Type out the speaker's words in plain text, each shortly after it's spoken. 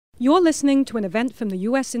You're listening to an event from the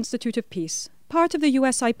U.S. Institute of Peace, part of the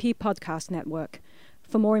USIP podcast network.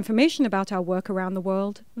 For more information about our work around the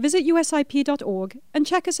world, visit usip.org and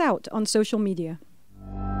check us out on social media.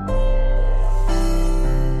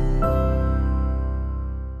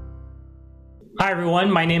 Hi everyone,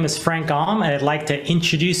 my name is Frank Alm, and I'd like to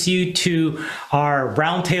introduce you to our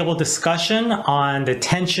roundtable discussion on the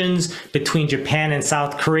tensions between Japan and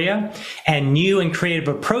South Korea and new and creative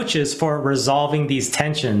approaches for resolving these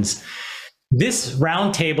tensions. This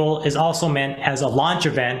roundtable is also meant as a launch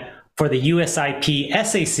event for the USIP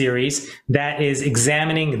essay series that is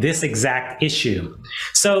examining this exact issue.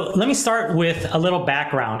 So let me start with a little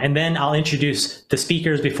background, and then I'll introduce the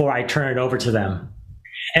speakers before I turn it over to them.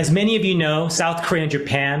 As many of you know, South Korea and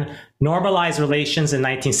Japan normalized relations in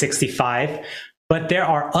 1965, but there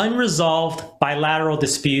are unresolved bilateral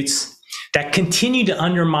disputes that continue to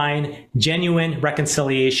undermine genuine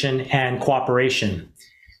reconciliation and cooperation.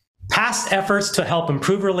 Past efforts to help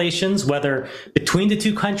improve relations, whether between the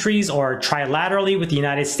two countries or trilaterally with the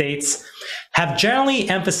United States, have generally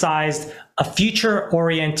emphasized a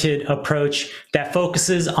future-oriented approach that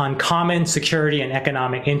focuses on common security and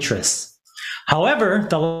economic interests. However,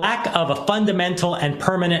 the lack of a fundamental and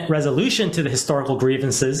permanent resolution to the historical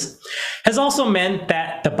grievances has also meant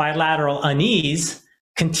that the bilateral unease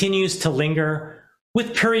continues to linger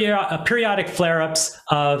with periodic flare-ups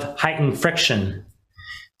of heightened friction.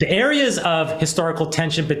 The areas of historical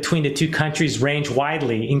tension between the two countries range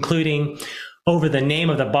widely, including over the name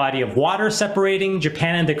of the body of water separating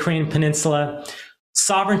Japan and the Korean Peninsula,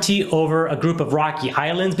 sovereignty over a group of rocky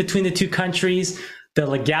islands between the two countries, the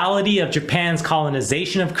legality of Japan's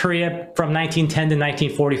colonization of Korea from 1910 to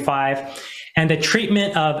 1945, and the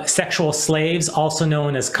treatment of sexual slaves, also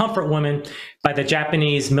known as comfort women, by the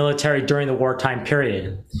Japanese military during the wartime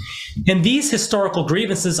period. And these historical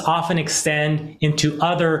grievances often extend into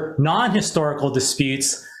other non-historical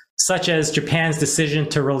disputes, such as Japan's decision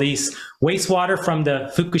to release wastewater from the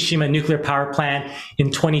Fukushima nuclear power plant in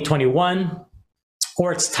 2021,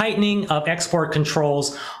 or its tightening of export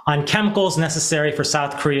controls on chemicals necessary for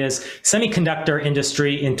South Korea's semiconductor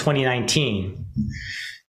industry in 2019.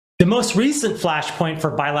 The most recent flashpoint for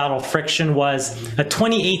bilateral friction was a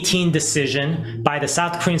 2018 decision by the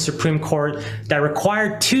South Korean Supreme Court that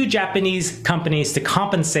required two Japanese companies to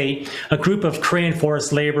compensate a group of Korean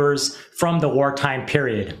forced laborers from the wartime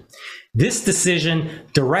period. This decision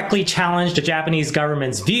directly challenged the Japanese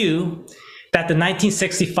government's view that the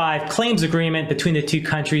 1965 claims agreement between the two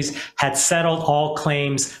countries had settled all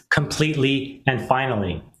claims completely and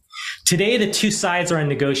finally. Today, the two sides are in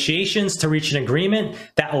negotiations to reach an agreement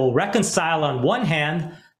that will reconcile, on one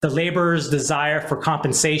hand, the laborers' desire for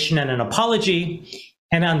compensation and an apology,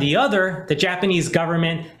 and on the other, the Japanese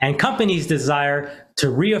government and companies' desire to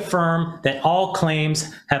reaffirm that all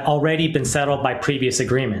claims have already been settled by previous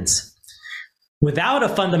agreements. Without a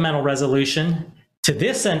fundamental resolution to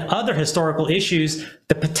this and other historical issues,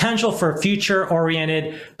 the potential for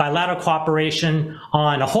future-oriented bilateral cooperation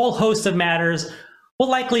on a whole host of matters will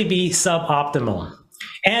likely be suboptimal.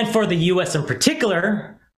 And for the U.S. in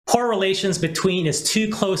particular, poor relations between its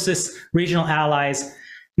two closest regional allies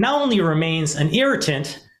not only remains an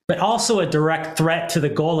irritant, but also a direct threat to the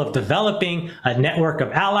goal of developing a network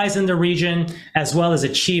of allies in the region, as well as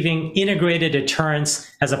achieving integrated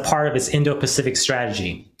deterrence as a part of its Indo-Pacific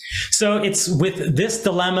strategy. So it's with this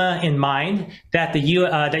dilemma in mind that that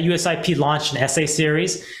USIP launched an essay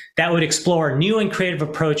series that would explore new and creative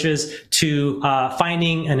approaches to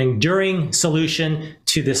finding an enduring solution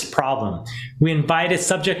to this problem. We invited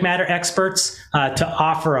subject matter experts to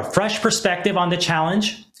offer a fresh perspective on the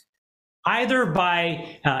challenge, either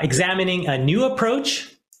by examining a new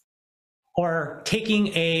approach or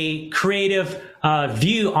taking a creative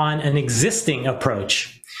view on an existing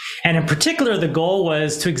approach. And in particular, the goal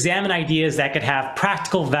was to examine ideas that could have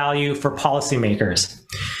practical value for policymakers.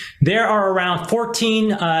 There are around 14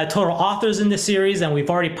 total authors in this series, and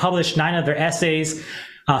we've already published 9 of their essays.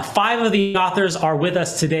 5 of the authors are with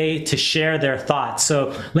us today to share their thoughts.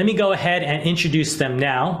 So let me go ahead and introduce them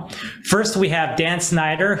now. First, we have Dan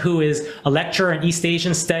Snyder, who is a lecturer in East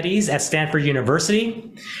Asian Studies at Stanford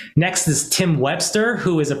University. Next is Tim Webster,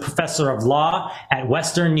 who is a professor of law at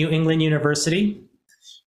Western New England University.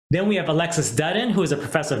 Then we have Alexis Dudden, who is a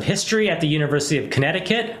professor of history at the University of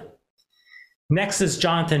Connecticut. Next is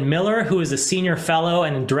Jonathan Miller, who is a senior fellow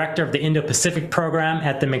and director of the Indo-Pacific program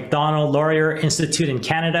at the Macdonald-Laurier Institute in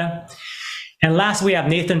Canada. And last, we have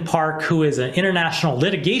Nathan Park, who is an international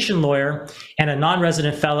litigation lawyer and a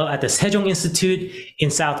non-resident fellow at the Sejong Institute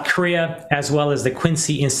in South Korea, as well as the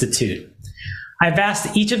Quincy Institute. I've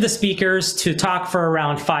asked each of the speakers to talk for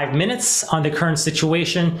around 5 minutes on the current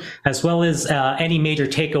situation, as well as any major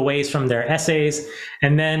takeaways from their essays.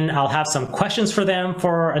 And then I'll have some questions for them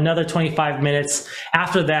for another 25 minutes.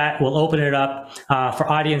 After that, we'll open it up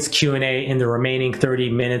for audience Q&A in the remaining 30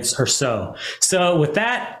 minutes or so. So with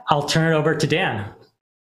that, I'll turn it over to Dan.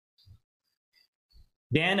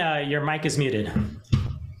 Dan, your mic is muted.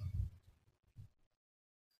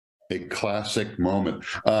 A classic moment.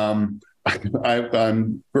 I'm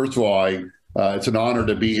first of all, it's an honor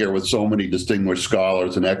to be here with so many distinguished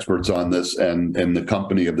scholars and experts on this, and in the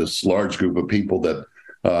company of this large group of people that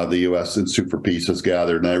the U.S. Institute for Peace has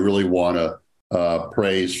gathered. And I really want to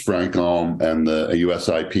praise Frank Alm and the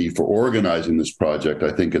USIP for organizing this project.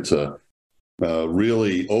 I think it's a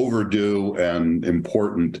really overdue and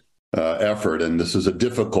important effort, and this is a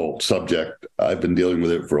difficult subject. I've been dealing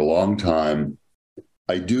with it for a long time.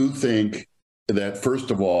 I do think that,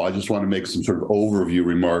 first of all, I just want to make some sort of overview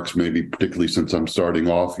remarks, maybe particularly since I'm starting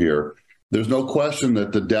off here. There's no question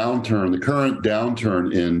that the current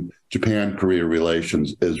downturn in Japan-Korea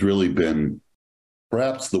relations has really been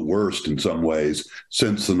perhaps the worst in some ways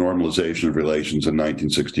since the normalization of relations in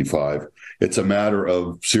 1965. It's a matter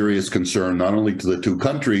of serious concern, not only to the two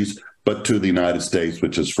countries, but to the United States,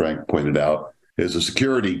 which, as Frank pointed out, is a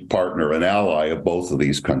security partner and ally of both of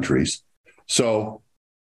these countries. So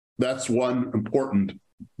that's one important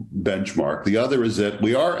benchmark. The other is that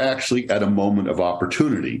we are actually at a moment of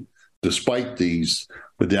opportunity, despite the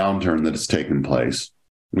downturn that has taken place.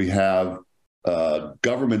 We have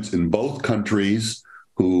governments in both countries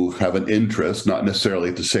who have an interest, not necessarily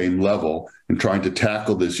at the same level, in trying to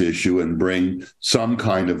tackle this issue and bring some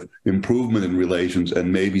kind of improvement in relations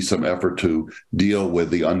and maybe some effort to deal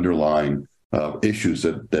with the underlying issues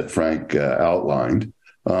that Frank outlined.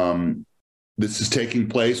 This is taking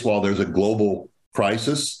place while there's a global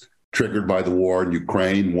crisis triggered by the war in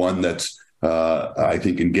Ukraine, one that's, I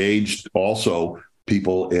think, engaged also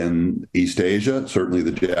people in East Asia, certainly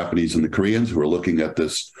the Japanese and the Koreans, who are looking at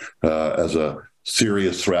this as a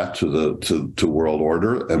serious threat to world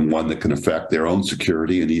order, and one that can affect their own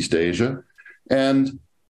security in East Asia. And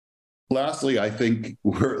lastly, I think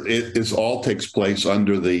it all takes place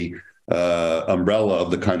under the umbrella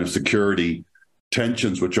of the kind of security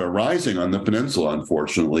tensions which are rising on the peninsula,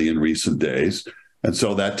 unfortunately, in recent days. And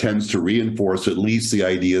so that tends to reinforce at least the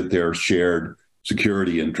idea that there are shared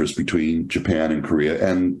security interests between Japan and Korea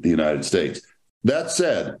and the United States. That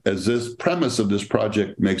said, as this premise of this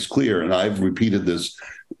project makes clear, and I've repeated this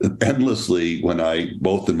endlessly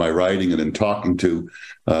both in my writing and in talking to,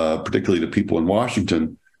 particularly to people in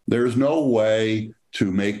Washington, there's no way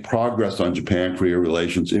to make progress on Japan-Korea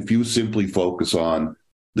relations if you simply focus on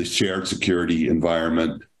the shared security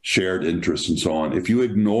environment, shared interests, and so on. If you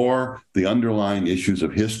ignore the underlying issues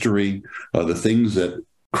of history, the things that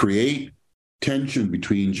create tension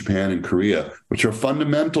between Japan and Korea, which are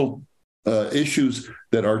fundamental issues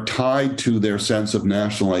that are tied to their sense of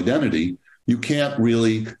national identity, you can't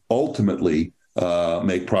really ultimately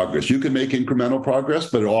make progress. You can make incremental progress,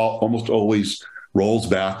 but it almost always rolls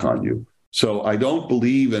back on you. So I don't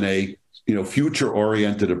believe in a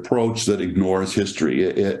future-oriented approach that ignores history.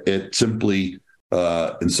 It simply,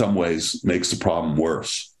 in some ways, makes the problem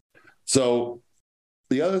worse. So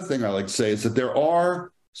the other thing I like to say is that there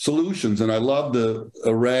are solutions, and I love the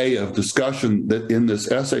array of discussion that in this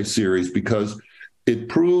essay series, because it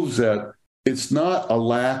proves that it's not a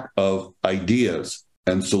lack of ideas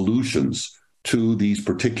and solutions to these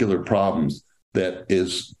particular problems that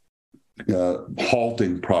is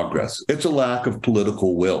halting progress. It's a lack of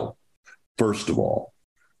political will, first of all.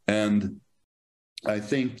 And I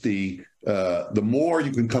think the more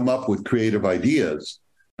you can come up with creative ideas,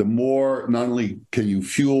 the more not only can you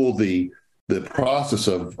fuel the process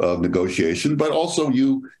of negotiation, but also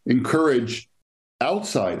you encourage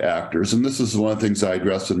outside actors. And this is one of the things I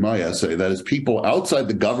addressed in my essay, that is people outside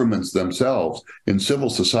the governments themselves in civil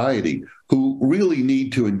society who really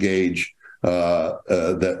need to engage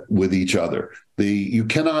with each other. You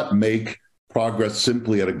cannot make progress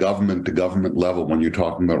simply at a government-to-government level when you're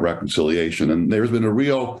talking about reconciliation. And there's been a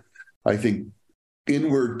real, I think,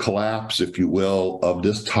 inward collapse, if you will, of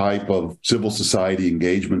this type of civil society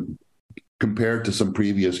engagement compared to some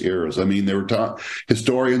previous eras. I mean,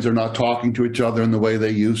 historians are not talking to each other in the way they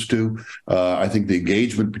used to. I think the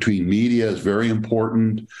engagement between media is very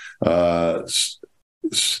important.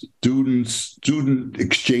 Student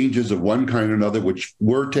exchanges of one kind or another, which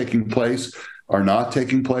were taking place, are not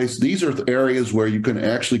taking place. These are areas where you can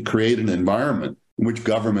actually create an environment in which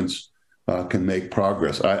governments can make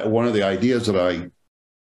progress. One of the ideas that I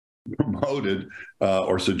promoted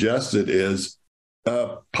or suggested is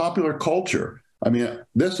popular culture. I mean,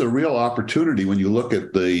 this is a real opportunity when you look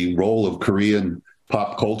at the role of Korean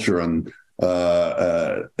pop culture and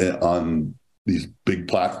on these big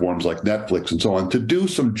platforms like Netflix and so on, to do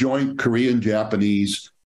some joint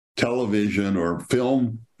Korean-Japanese television or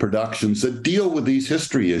film productions that deal with these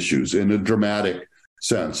history issues in a dramatic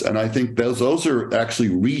sense. And I think those are actually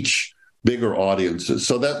reach bigger audiences.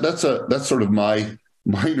 So that's sort of my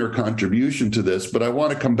minor contribution to this. But I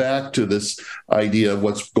want to come back to this idea of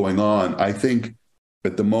what's going on. I think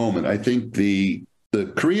at the moment, I think the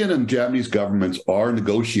Korean and Japanese governments are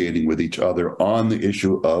negotiating with each other on the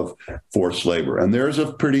issue of forced labor. And there's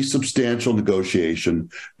a pretty substantial negotiation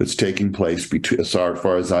that's taking place between, as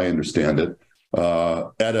far as I understand it,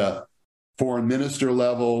 at a foreign minister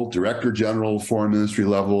level, director general, foreign ministry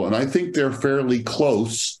level. And I think they're fairly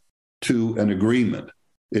close to an agreement.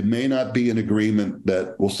 It may not be an agreement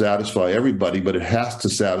that will satisfy everybody, but it has to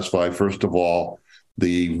satisfy, first of all,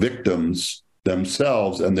 the victims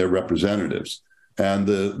themselves and their representatives. And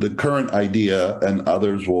the current idea, and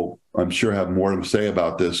others will, I'm sure, have more to say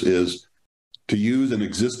about this, is to use an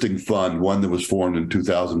existing fund, one that was formed in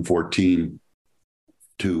 2014,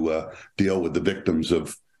 to deal with the victims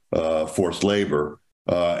of forced labor,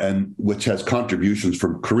 and which has contributions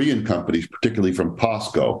from Korean companies, particularly from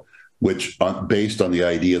POSCO, which based on the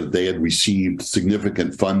idea that they had received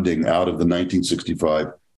significant funding out of the 1965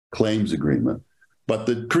 claims agreement. But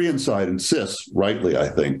the Korean side insists, rightly, I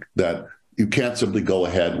think, that you can't simply go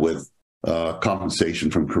ahead with compensation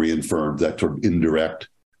from Korean firms, that sort of indirect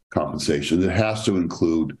compensation. It has to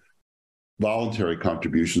include voluntary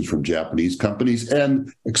contributions from Japanese companies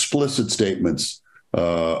and explicit statements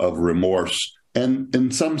of remorse. And in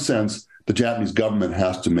some sense, the Japanese government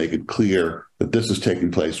has to make it clear that this is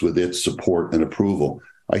taking place with its support and approval.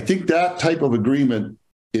 I think that type of agreement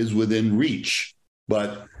is within reach,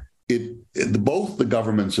 but both the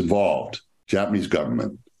governments involved, Japanese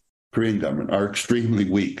government, Korean government, are extremely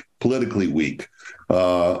weak, politically weak,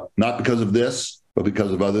 not because of this, but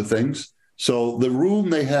because of other things. So the room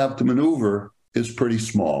they have to maneuver is pretty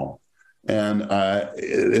small. And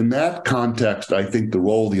in that context, I think the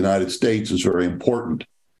role of the United States is very important.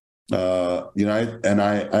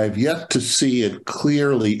 I've yet to see it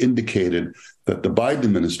clearly indicated that the Biden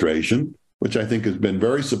administration, which I think has been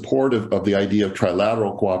very supportive of the idea of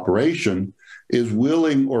trilateral cooperation, is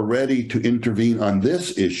willing or ready to intervene on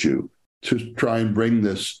this issue to try and bring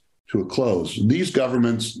this to a close. These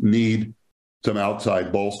governments need some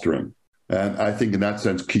outside bolstering. And I think in that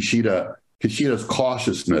sense, Kishida's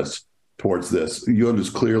cautiousness towards this, Yoon is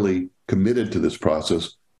clearly committed to this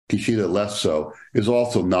process, Kishida less so, is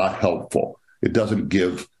also not helpful. It doesn't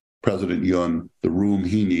give President Yoon the room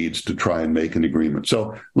he needs to try and make an agreement.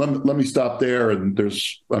 So let me stop there, and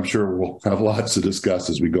I'm sure we'll have lots to discuss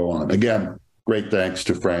as we go on. Again, great thanks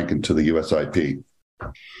to Frank and to the USIP.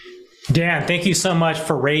 Dan, thank you so much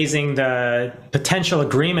for raising the potential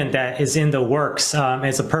agreement that is in the works.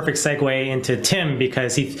 It's a perfect segue into Tim,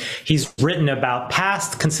 because he's written about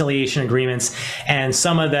past conciliation agreements and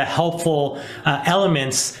some of the helpful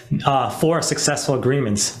elements for successful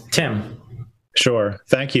agreements. Tim. Sure.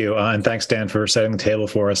 Thank you. And thanks, Dan, for setting the table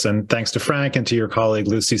for us. And thanks to Frank and to your colleague,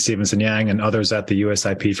 Lucy Stevenson-Yang, and others at the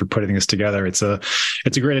USIP for putting this together. It's a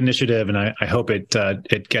great initiative, and I hope it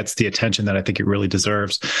gets the attention that I think it really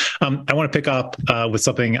deserves. I want to pick up with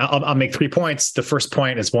something. I'll make 3 points. The first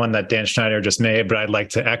point is one that Dan Schneider just made, but I'd like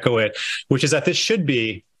to echo it, which is that this should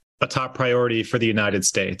be a top priority for the United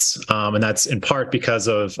States. And that's in part because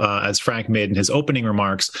of, as Frank made in his opening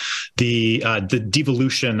remarks, the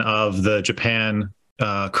devolution of the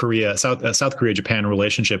South Korea-Japan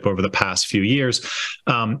relationship over the past few years.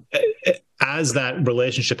 As that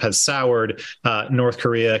relationship has soured, North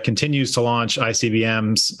Korea continues to launch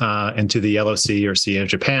ICBMs into the LOC or Sea of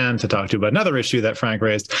Japan, to talk to about another issue that Frank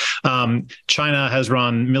raised. China has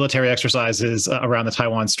run military exercises around the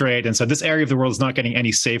Taiwan Strait. And so this area of the world is not getting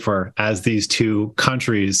any safer as these two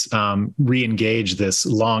countries re-engage this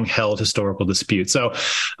long-held historical dispute. So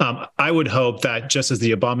I would hope that just as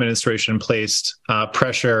the Obama administration placed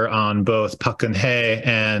pressure on both Park Geun-hye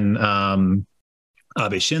and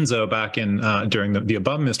Abe Shinzo back in during the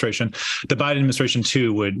Obama administration, the Biden administration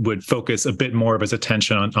too would focus a bit more of its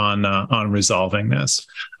attention on resolving this.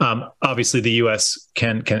 Obviously, the U.S.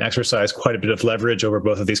 can exercise quite a bit of leverage over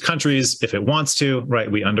both of these countries if it wants to. Right,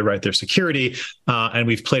 we underwrite their security, and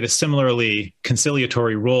we've played a similarly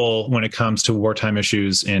conciliatory role when it comes to wartime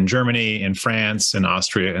issues in Germany, in France, in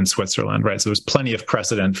Austria, and Switzerland. Right, so there's plenty of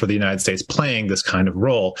precedent for the United States playing this kind of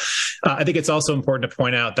role. I think it's also important to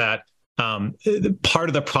point out that part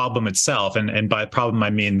of the problem itself, and by problem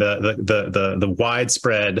I mean the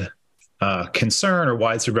widespread concern or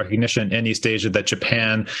widespread recognition in East Asia that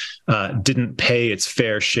Japan didn't pay its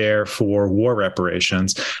fair share for war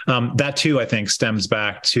reparations. That too, I think, stems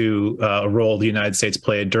back to a role the United States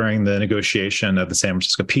played during the negotiation of the San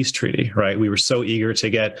Francisco Peace Treaty. Right, we were so eager to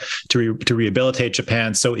get to rehabilitate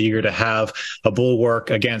Japan, so eager to have a bulwark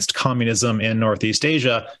against communism in Northeast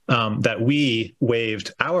Asia that we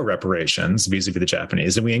waived our reparations vis-a-vis the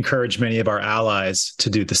Japanese, and we encouraged many of our allies to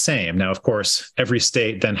do the same. Now, of course, every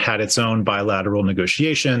state then had its own bilateral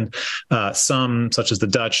negotiation. Some, such as the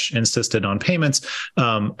Dutch, insisted on payments.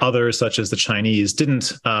 Others, such as the Chinese,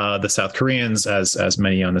 didn't. The South Koreans, as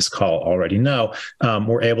many on this call already know,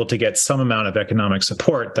 were able to get some amount of economic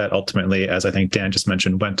support that ultimately, as I think Dan just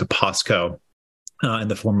mentioned, went to POSCO in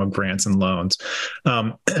the form of grants and loans.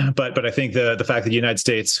 But I think the fact that the United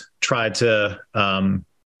States tried to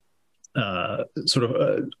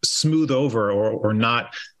smooth over or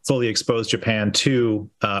not fully expose Japan to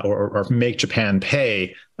or make Japan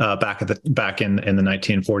pay back in the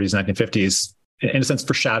 1940s, 1950s, in a sense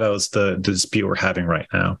foreshadows the dispute we're having right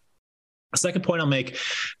now. A second point I'll make,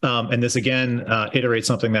 and this again iterates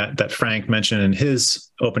something that Frank mentioned in his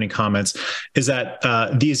opening comments, is that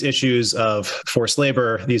these issues of forced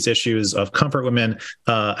labor, these issues of comfort women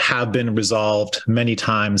have been resolved many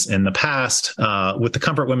times in the past, with the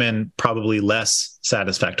comfort women probably less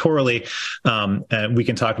satisfactorily, and we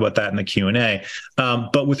can talk about that in the Q&A.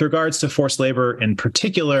 But with regards to forced labor in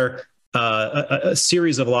particular, a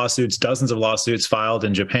series of lawsuits, dozens of lawsuits filed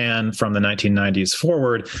in Japan from the 1990s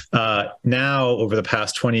forward, now over the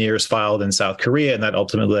past 20 years filed in South Korea, and that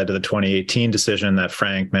ultimately led to the 2018 decision that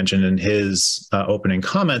Frank mentioned in his opening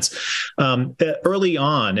comments. Early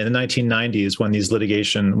on in the 1990s, when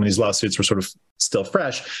these lawsuits were sort of still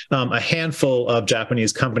fresh, a handful of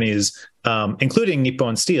Japanese companies, including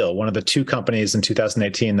Nippon Steel, one of the two companies in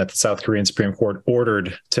 2018 that the South Korean Supreme Court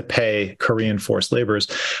ordered to pay Korean forced laborers,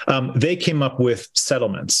 they came up with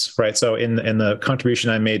settlements, right? So in the contribution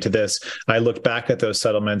I made to this, I looked back at those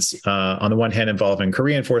settlements, on the one hand involving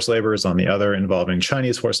Korean forced laborers, on the other involving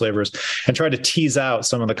Chinese forced laborers, and tried to tease out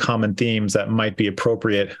some of the common themes that might be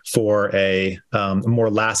appropriate for a more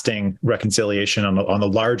lasting reconciliation on the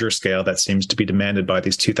larger scale that seems to be demanded by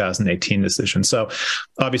these 2018 decisions. So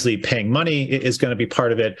obviously paying money is going to be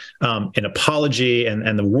part of it. An apology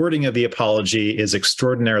and the wording of the apology is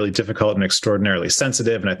extraordinarily difficult and extraordinarily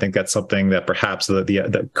sensitive. And I think that's something that perhaps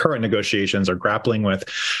the current negotiations are grappling with.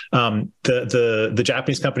 The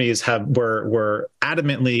Japanese companies were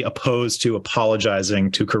adamantly opposed to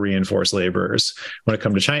apologizing to Korean forced laborers. When it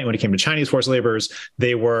came to Chinese forced laborers,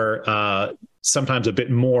 they were sometimes a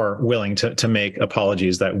bit more willing to make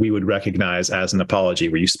apologies that we would recognize as an apology,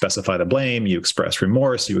 where you specify the blame, you express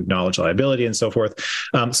remorse, you acknowledge liability, and so forth.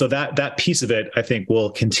 So that piece of it, I think,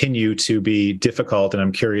 will continue to be difficult, and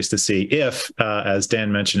I'm curious to see if, as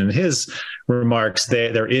Dan mentioned in his remarks,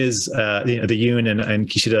 there is the Yoon and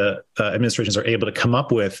Kishida administrations are able to come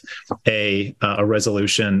up with a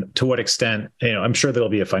resolution. To what extent, I'm sure there'll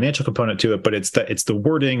be a financial component to it, but it's the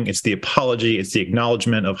wording, it's the apology, it's the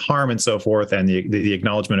acknowledgement of harm and so forth, and the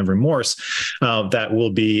acknowledgement of remorse that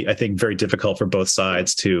will be, I think, very difficult for both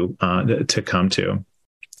sides to come to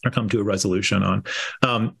a resolution on.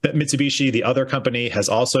 Mitsubishi, the other company, has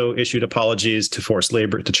also issued apologies to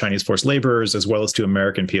Chinese forced laborers, as well as to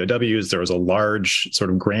American POWs. There was a large sort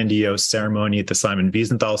of grandiose ceremony at the Simon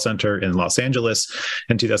Wiesenthal Center in Los Angeles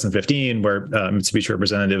in 2015, where Mitsubishi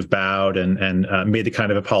representative bowed and made the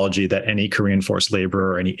kind of apology that any Korean forced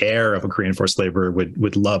laborer or any heir of a Korean forced laborer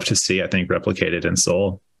would love to see, I think, replicated in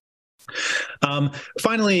Seoul.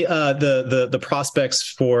 Finally, the prospects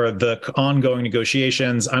for the ongoing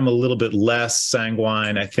negotiations, I'm a little bit less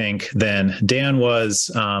sanguine, I think, than Dan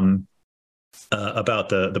was about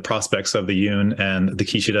the prospects of the Yoon and the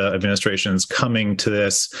Kishida administrations coming to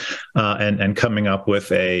this and coming up with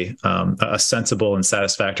a sensible and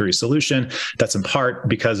satisfactory solution. That's in part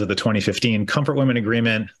because of the 2015 Comfort Women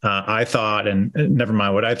Agreement. I thought, and never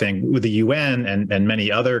mind what I think, with the UN and many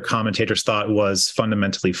other commentators thought was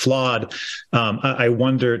fundamentally flawed. I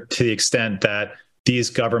wonder to the extent that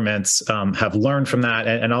these governments have learned from that,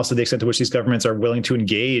 and also the extent to which these governments are willing to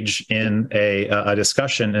engage in a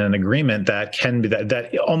discussion and an agreement that can be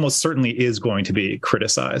that almost certainly is going to be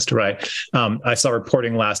criticized, right? I saw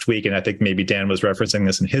reporting last week, and I think maybe Dan was referencing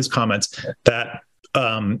this in his comments, that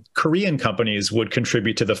Korean companies would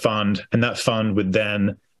contribute to the fund, and that fund would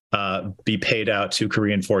then be paid out to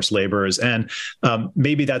Korean forced laborers. And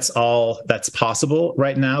maybe that's all that's possible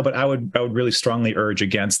right now, but I would really strongly urge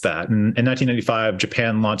against that. And in 1995,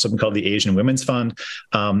 Japan launched something called the Asian Women's Fund,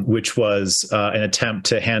 which was an attempt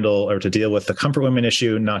to handle or to deal with the comfort women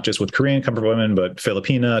issue, not just with Korean comfort women, but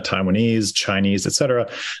Filipina, Taiwanese, Chinese, et cetera.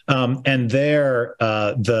 And there,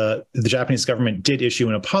 the Japanese government did issue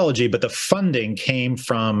an apology, but the funding came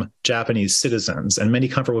from Japanese citizens. And many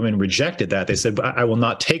comfort women rejected that. They said, I will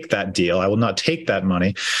not take that deal. I will not take that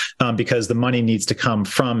money because the money needs to come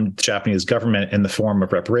from the Japanese government in the form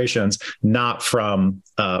of reparations, not from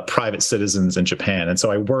private citizens in Japan. And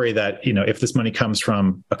so I worry that, if this money comes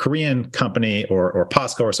from a Korean company or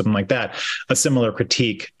POSCO or something like that, a similar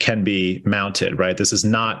critique can be mounted, right? This is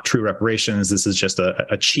not true reparations. This is just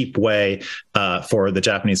a cheap way for the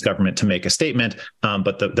Japanese government to make a statement,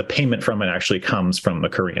 but the payment from it actually comes from the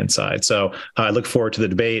Korean side. So I look forward to the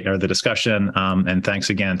debate or the discussion, and thanks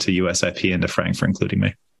again to USIP and to Frank for including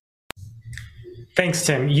me. Thanks,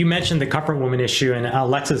 Tim. You mentioned the comfort woman issue, and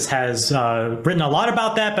Alexis has written a lot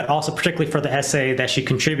about that, but also particularly for the essay that she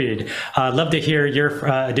contributed. I'd love to hear your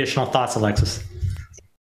additional thoughts, Alexis.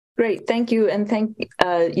 Great. Thank you. And thank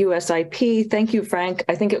USIP. Thank you, Frank.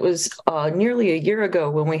 I think it was nearly a year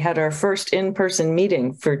ago when we had our first in-person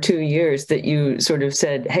meeting for 2 years that you sort of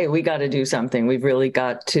said, hey, we got to do something. We've really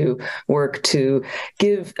got to work to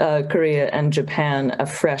give Korea and Japan a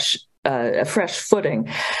fresh footing.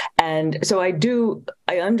 And so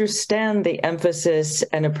I understand the emphasis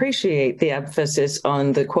and appreciate the emphasis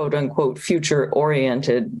on the quote unquote future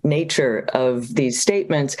oriented nature of these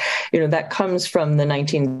statements. That comes from the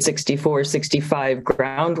 1964-65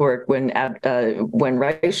 groundwork when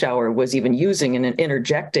Reischauer was even using and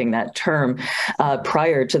interjecting that term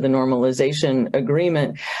prior to the normalization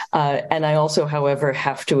agreement. And I also, however,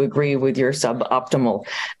 have to agree with your suboptimal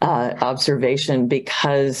observation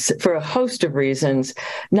because for a host of reasons,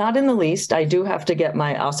 not in the least, I do have to get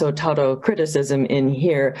my Aso Taro criticism in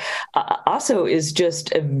here. Aso is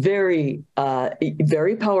just a very,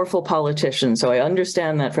 very powerful politician. So I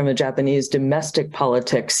understand that from a Japanese domestic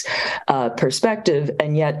politics perspective.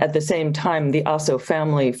 And yet at the same time, the Aso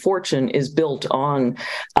family fortune is built on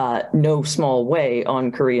no small way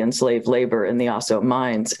on Korean slave labor in the Aso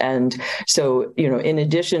mines. And so, in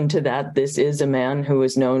addition to that, this is a man who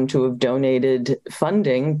is known to have donated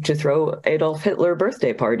funding to throw Adolf Hitler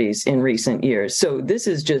birthday parties in recent years. So this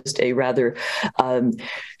is just a rather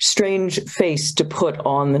strange face to put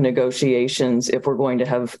on the negotiations if we're going to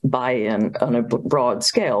have buy-in on a broad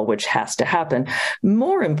scale, which has to happen.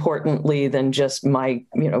 More importantly than just my,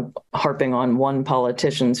 harping on one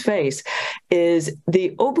politician's face, is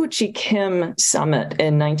the Obuchi Kim summit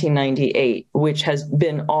in 1998, which has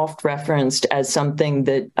been oft referenced as something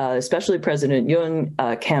that especially President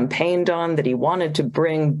Yoon campaigned on, that he wanted to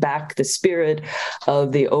bring back the spirit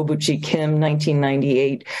of the Obuchi Kim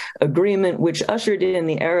 1998 agreement, which ushered in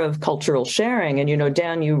the era of cultural sharing. And,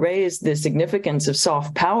 Dan, you raised the significance of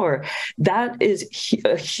soft power. That is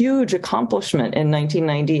a huge accomplishment in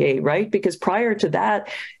 1998, right? Because prior to that,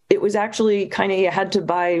 it was actually kind of, you had to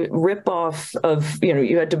buy ripoff of,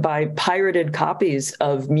 you had to buy pirated copies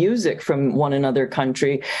of music from one another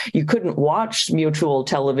country. You couldn't watch mutual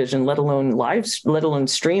television, let alone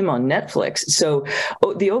stream on Netflix. So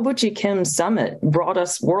the Obuchi Kim summit brought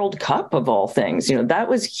us World Cup of all things. That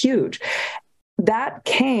was huge. That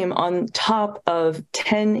came on top of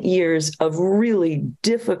 10 years of really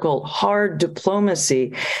difficult, hard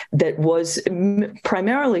diplomacy that was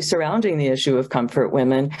primarily surrounding the issue of comfort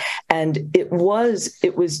women. And it was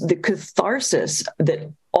the catharsis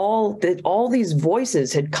that all these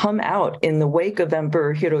voices had come out in the wake of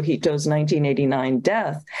Emperor Hirohito's 1989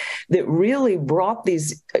 death that really brought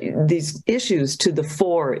these issues to the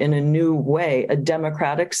fore in a new way, a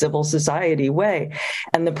democratic civil society way.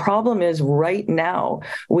 And the problem is right now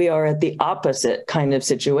we are at the opposite kind of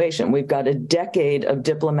situation. We've got a decade of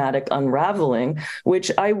diplomatic unraveling, which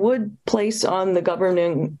I would place on the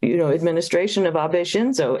governing, administration of Abe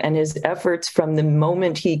Shinzo and his efforts from the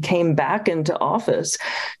moment he came back into office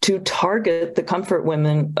to target the comfort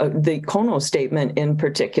women, the Kono statement in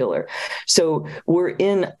particular. So we're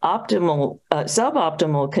in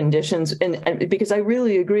suboptimal conditions. And because I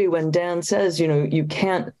really agree when Dan says, you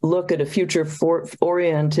can't look at a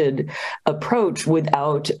future-oriented approach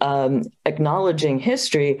without acknowledging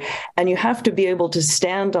history. And you have to be able to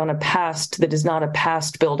stand on a past that is not a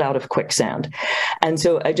past built out of quicksand. And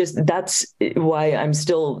so that's why I'm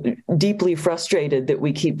still deeply frustrated that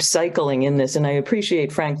we keep cycling in this. And I appreciate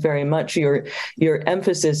appreciate, Frank, very much your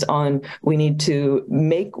emphasis on we need to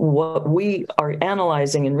make what we are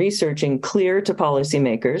analyzing and researching clear to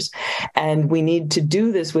policymakers, and we need to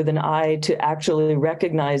do this with an eye to actually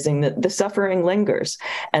recognizing that the suffering lingers.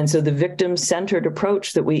 And so the victim-centered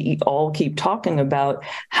approach that we all keep talking about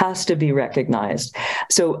has to be recognized.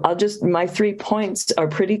 So my 3 points are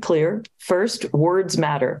pretty clear. First, words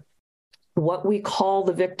matter. What we call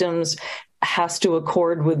the victims has to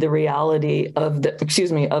accord with the reality of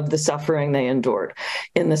the suffering they endured.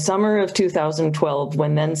 In the summer of 2012,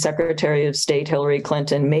 when then Secretary of State Hillary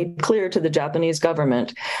Clinton made clear to the Japanese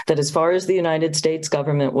government that as far as the United States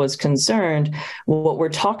government was concerned, what we're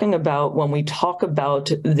talking about when we talk about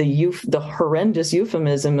the horrendous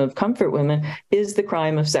euphemism of comfort women is the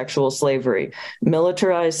crime of sexual slavery,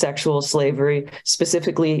 militarized sexual slavery,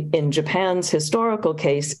 specifically in Japan's historical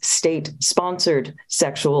case, state-sponsored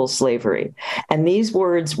sexual slavery. And these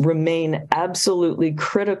words remain absolutely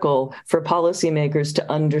critical for policymakers to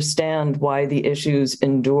understand why the issues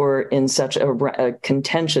endure in such a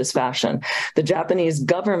contentious fashion. The Japanese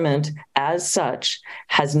government, as such,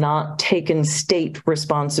 has not taken state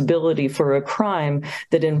responsibility for a crime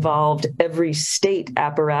that involved every state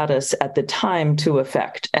apparatus at the time to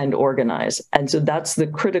effect and organize. And so that's the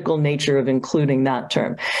critical nature of including that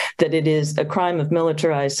term, that it is a crime of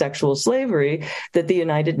militarized sexual slavery that the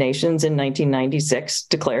United Nations in 1996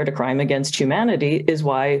 declared a crime against humanity, is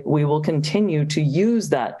why we will continue to use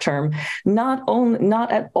that term, not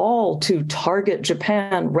at all to target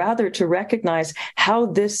Japan, rather to recognize how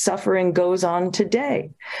this suffering goes on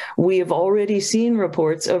today. We have already seen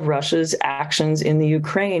reports of Russia's actions in the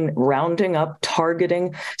Ukraine, rounding up,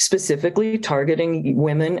 specifically targeting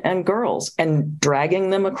women and girls and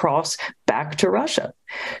dragging them across back to Russia.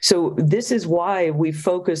 So this is why we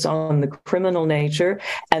focus on the criminal nature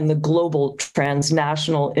and the global,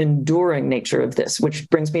 transnational, enduring nature of this, which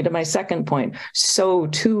brings me to my second point. So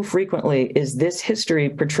too frequently is this history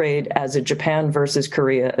portrayed as a Japan versus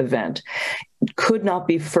Korea event. Could not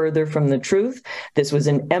be further from the truth. This was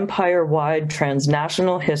an empire-wide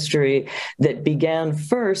transnational history that began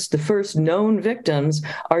first. The first known victims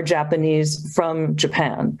are Japanese from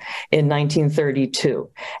Japan in 1932.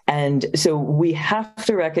 And so we have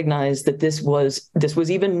to recognize that this was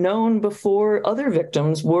even known before other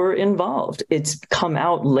victims were involved. It's come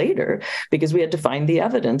out later because we had to find the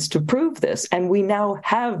evidence to prove this. And we now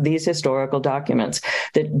have these historical documents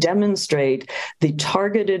that demonstrate the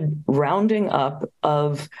targeted rounding up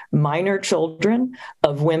of minor children,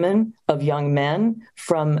 of women, of young men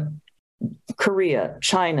from Korea,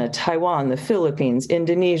 China, Taiwan, the Philippines,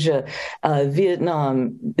 Indonesia,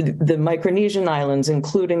 Vietnam, the Micronesian islands,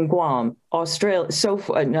 including Guam, Australia,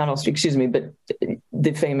 but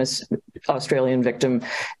the famous Australian victim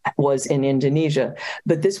was in Indonesia.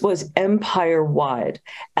 But this was empire-wide,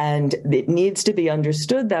 and it needs to be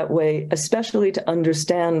understood that way, especially to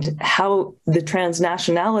understand how the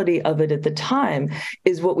transnationality of it at the time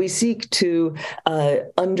is what we seek to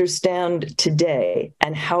understand today,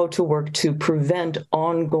 and how to work to prevent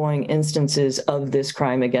ongoing instances of this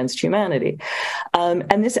crime against humanity.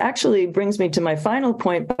 And this actually brings me to my final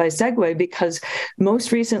point by segue, because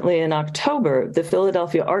most recently in October, the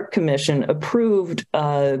Philadelphia Art Commission approved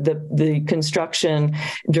the construction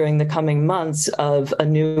during the coming months of a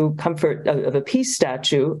new of a peace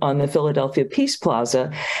statue on the Philadelphia Peace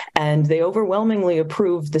Plaza, and they overwhelmingly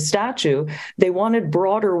approved the statue. They wanted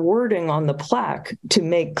broader wording on the plaque to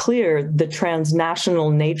make clear the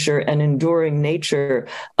transnational nature and enduring nature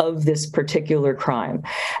of this particular crime.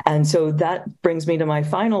 And so that brings me to my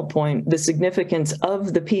final point, the significance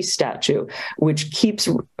of the peace statue, which keeps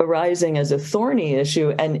arising as a thorny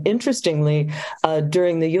issue, and interestingly,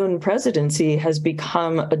 during the Yoon presidency has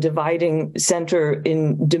become a dividing center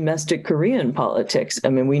in domestic Korean politics. I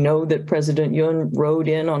mean, we know that President Yoon rode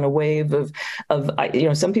in on a wave of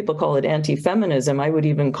some people call it anti-feminism. I would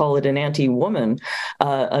even call it an anti-woman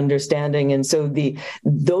understanding. And so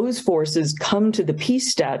those forces come to the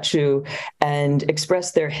peace statue and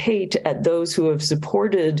express their hate at those who have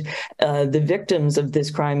supported the victims of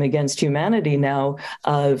this crime against humanity now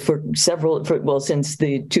since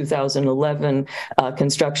the 2011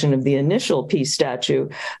 construction of the initial peace statue.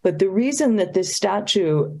 But the reason that this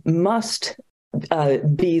statue must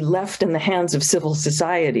be left in the hands of civil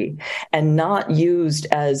society and not used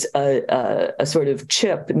as a sort of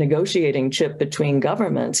negotiating chip between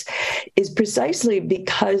governments is precisely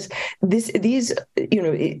because these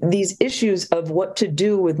issues of what to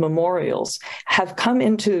do with memorials have come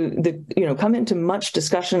into much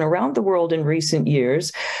discussion around the world in recent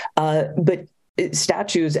years, but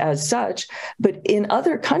statues as such, but in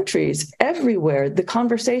other countries, everywhere, the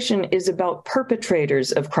conversation is about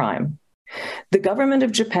perpetrators of crime. The government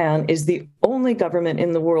of Japan is the only government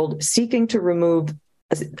in the world seeking to remove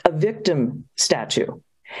a victim statue.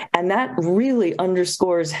 And that really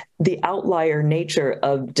underscores the outlier nature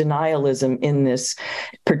of denialism in this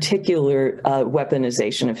particular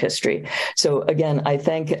weaponization of history. So again, I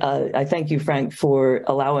thank you, Frank, for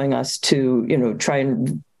allowing us to, try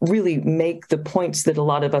and really make the points that a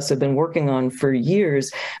lot of us have been working on for years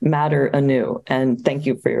matter anew. And thank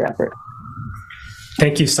you for your effort.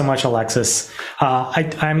 Thank you so much, Alexis.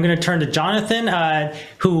 I'm going to turn to Jonathan,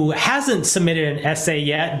 who hasn't submitted an essay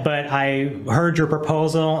yet, but I heard your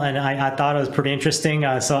proposal and I thought it was pretty interesting.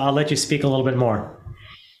 So I'll let you speak a little bit more.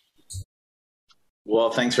 Well,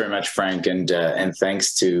 thanks very much, Frank, and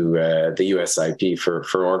thanks to the USIP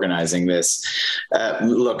for organizing this.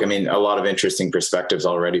 Look, I mean, a lot of interesting perspectives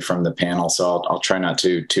already from the panel, so I'll try not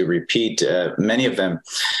to repeat many of them.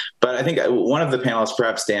 But I think one of the panelists,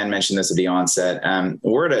 perhaps Dan mentioned this at the onset,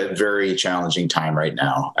 we're at a very challenging time right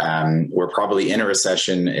now. We're probably in a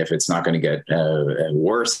recession if it's not going to get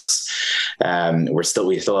worse. We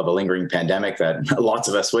still have a lingering pandemic that lots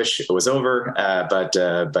of us wish was over, but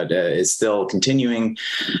is still continuing.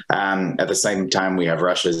 At the same time, we have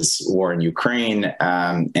Russia's war in Ukraine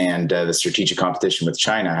and the strategic competition with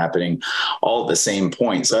China happening all at the same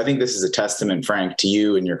point. So I think this is a testament, Frank, to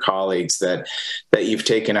you and your colleagues that you've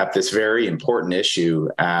taken up this very important issue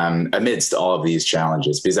amidst all of these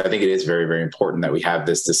challenges, because I think it is very, very important that we have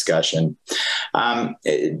this discussion.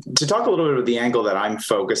 To talk a little bit about the angle that I'm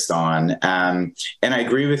focused on, and I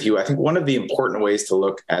agree with you, I think one of the important ways to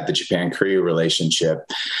look at the Japan-Korea relationship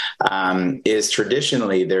is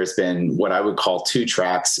traditionally there's been what I would call two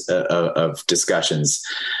tracks of discussions.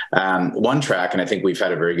 One track, and I think we've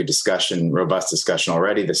had a very good discussion, robust discussion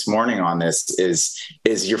already this morning on this, is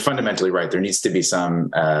you're fundamentally right. There needs to be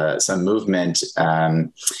some movement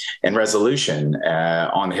and resolution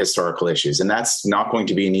on the historical issues, and that's not going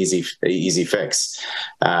to be an easy fix.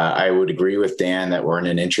 I would agree with Dan that we're in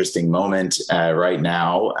an interesting moment right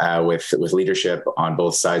now with leadership on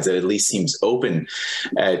both sides that at least seems open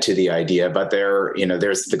to the idea. But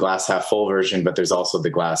there's the glass half full version, but there's also the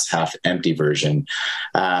glass half empty version.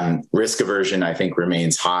 Risk aversion, I think,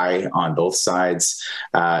 remains high on both sides,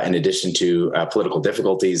 in addition to political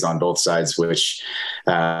difficulties on both sides, which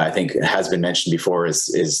I think has been mentioned before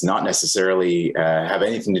is not necessarily have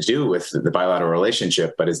anything to do with the bilateral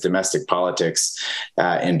relationship, but is domestic politics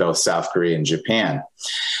in both South Korea and Japan.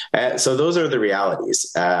 So those are the realities.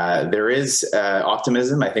 There is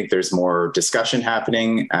optimism. I think there's more discussion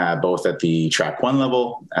happening, both at the track 1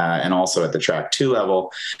 level and also at the track 2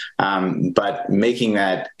 level. But making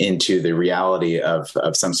that into the reality of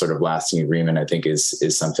some sort of lasting agreement, I think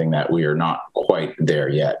is something that we are not quite there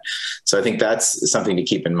yet. So I think that's something to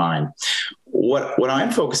keep in mind. What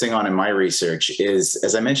I'm focusing on in my research is,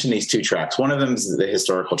 as I mentioned, these two tracks. One of them is the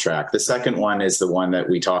historical track. The second one is the one that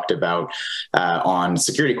we talked about on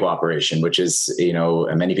security cooperation, which is,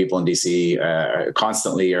 many people in DC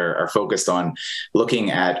constantly are focused on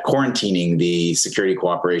looking at quarantining the security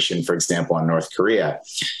cooperation, for example, on North Korea.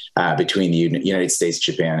 Between the United States,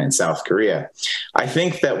 Japan, and South Korea. I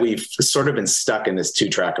think that we've sort of been stuck in this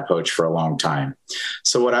two-track approach for a long time.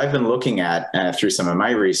 So what I've been looking at through some of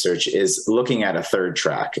my research is looking at a third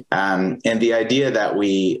track. And the idea that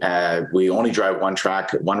we only drive one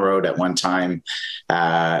track, one road at one time,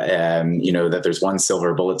 that there's one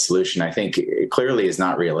silver bullet solution, I think clearly is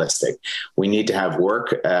not realistic. We need to have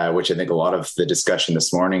work, which I think a lot of the discussion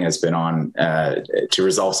this morning has been on to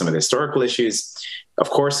resolve some of the historical issues. Of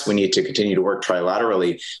course, we need to continue to work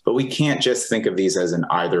trilaterally, but we can't just think of these as an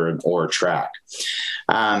either and or track.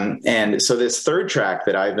 And so this third track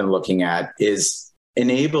that I've been looking at is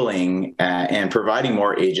enabling and providing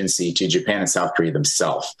more agency to Japan and South Korea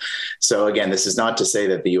themselves. So again, this is not to say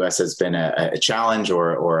that the U.S. has been a challenge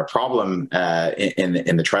or a problem in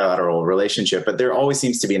the trilateral relationship, but there always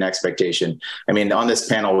seems to be an expectation. I mean, on this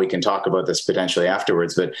panel, we can talk about this potentially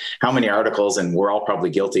afterwards, but how many articles, and we're all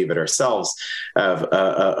probably guilty of it ourselves,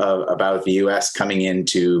 about the U.S. coming in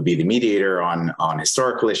to be the mediator on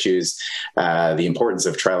historical issues, the importance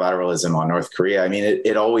of trilateralism on North Korea. I mean,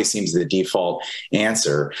 it always seems the default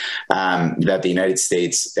answer that the United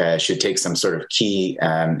States should take some sort of key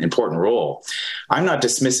important role. I'm not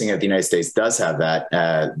dismissing that the United States does have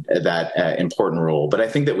that important role, but I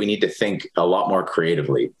think that we need to think a lot more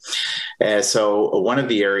creatively. So one of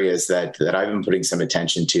the areas that I've been putting some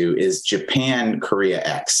attention to is Japan-Korea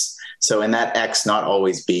X. So, and that X not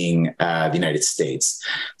always being the United States.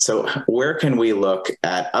 So where can we look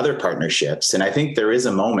at other partnerships? And I think there is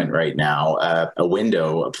a moment right now, a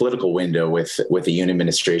political window with the Yoon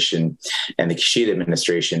administration and the Kishida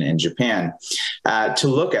administration in Japan to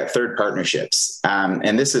look at third partnerships.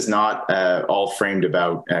 And this is not all framed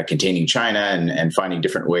about containing China and finding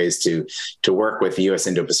different ways to work with the U.S.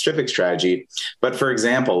 Indo-Pacific strategy. But for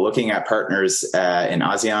example, looking at partners in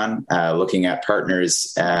ASEAN, looking at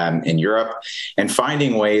partners in Europe, and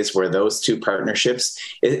finding ways where those two partnerships,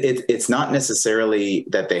 it's not necessarily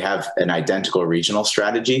that they have an identical regional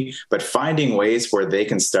strategy, but finding ways where they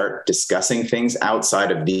can start discussing things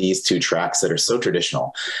outside of these two tracks that are so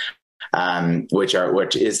traditional. Which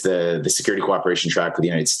is the security cooperation track with the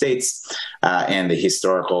United States and the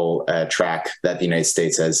historical track that the United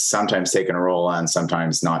States has sometimes taken a role on,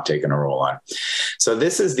 sometimes not taken a role on. So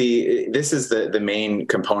this is the main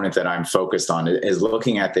component that I'm focused on, is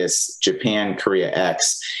looking at this Japan-Korea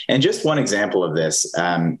X. And just one example of this,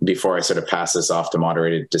 before I sort of pass this off to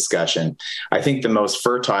moderated discussion, I think the most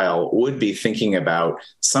fertile would be thinking about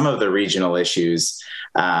some of the regional issues.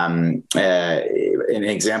 An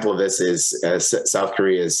example of this is South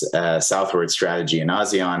Korea's southward strategy in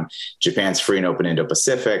ASEAN, Japan's free and open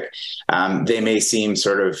Indo-Pacific. They may seem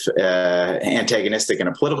sort of antagonistic in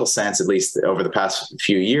a political sense, at least over the past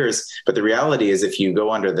few years. But the reality is, if you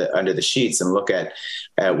go under the sheets and look at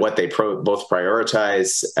what they both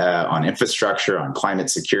prioritize on infrastructure, on climate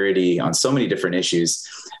security, on so many different issues,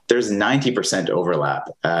 there's 90% overlap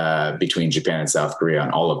between Japan and South Korea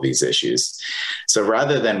on all of these issues. So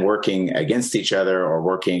rather than working against each other or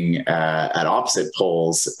working at opposite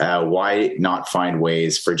poles, why not find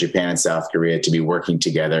ways for Japan and South Korea to be working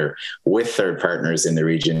together with third partners in the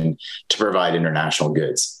region to provide international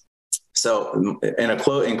goods? So in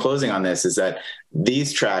closing on this is that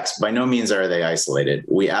these tracks, by no means are they isolated.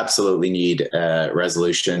 We absolutely need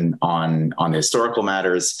resolution on the historical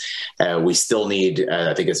matters. We still need,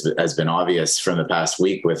 I think it has been obvious from the past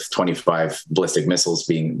week with 25 ballistic missiles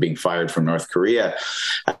being fired from North Korea.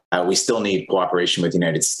 We still need cooperation with the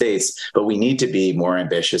United States, but we need to be more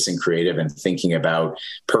ambitious and creative in thinking about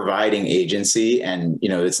providing agency. And,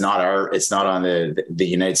 it's not on the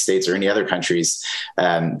United States or any other country's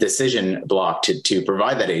decision block to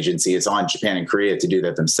provide that agency. It's on Japan and Korea to do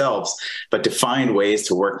that themselves, but to find ways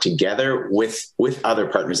to work together with other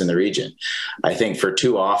partners in the region. I think for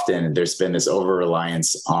too often, there's been this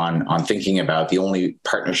over-reliance on thinking about the only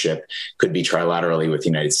partnership could be trilaterally with the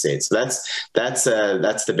United States. So that's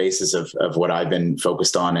the basis of what I've been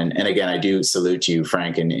focused on. And again, I do salute you,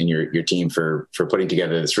 Frank, and your team for putting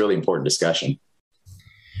together this really important discussion.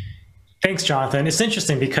 Thanks, Jonathan. It's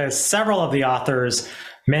interesting because several of the authors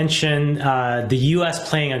mention the U.S.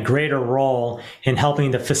 playing a greater role in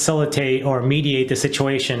helping to facilitate or mediate the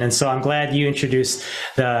situation. And so I'm glad you introduced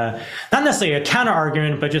not necessarily a counter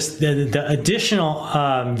argument, but just the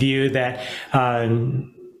additional view that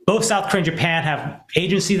both South Korea and Japan have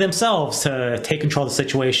agency themselves to take control of the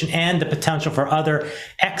situation, and the potential for other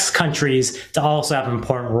ex-countries to also have an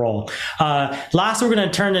important role. Last, we're going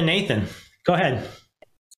to turn to Nathan. Go ahead.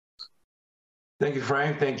 Thank you,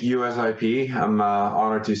 Frank. Thank you, USIP. I'm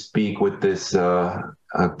honored to speak with this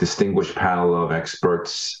distinguished panel of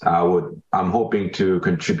experts. I'm hoping to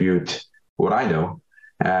contribute what I know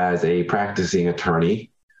as a practicing attorney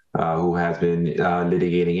who has been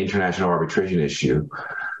litigating international arbitration issue.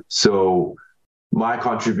 So my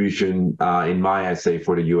contribution in my essay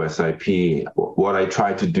for the USIP, what I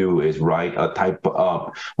try to do is write a type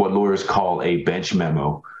of what lawyers call a bench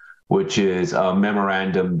memo, which is a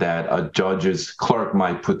memorandum that a judge's clerk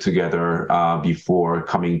might put together before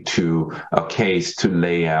coming to a case to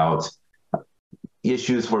lay out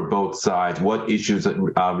issues for both sides, what issues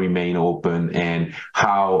remain open, and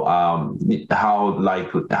how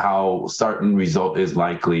certain result is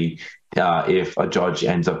likely if a judge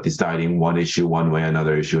ends up deciding one issue one way,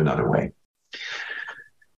 another issue another way.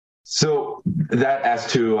 So that as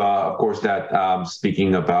to, of course, that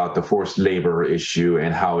speaking about the forced labor issue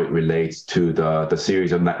and how it relates to the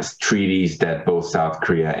series of treaties that both South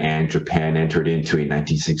Korea and Japan entered into in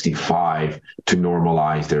 1965 to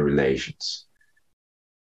normalize their relations.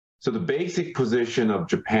 So the basic position of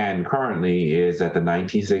Japan currently is that the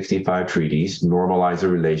 1965 treaties normalized the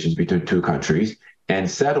relations between two countries and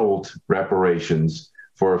settled reparations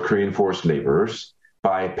for Korean forced laborers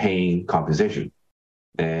by paying compensation.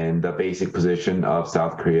 And the basic position of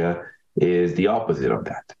South Korea is the opposite of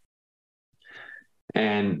that.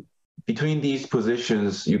 And between these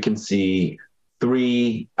positions, you can see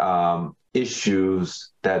three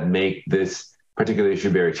issues that make this particular issue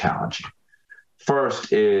very challenging.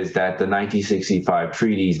 First is that the 1965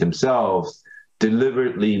 treaties themselves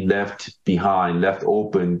deliberately left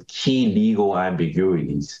open key legal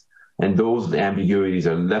ambiguities. And those ambiguities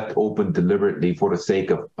are left open deliberately for the sake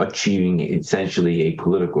of achieving essentially a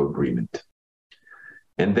political agreement.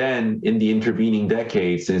 And then in the intervening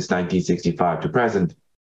decades since 1965 to present,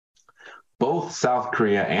 both South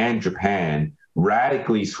Korea and Japan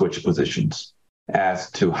radically switched positions as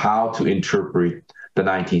to how to interpret the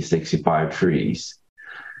 1965 treaties.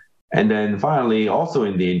 And then finally, also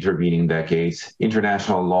in the intervening decades,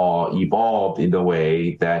 international law evolved in the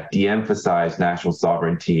way that de-emphasized national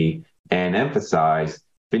sovereignty and emphasized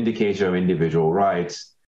vindication of individual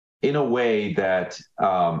rights in a way that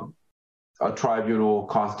a tribunal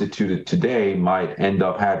constituted today might end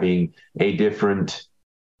up having a different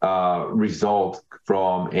result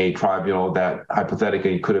from a tribunal that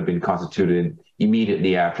hypothetically could have been constituted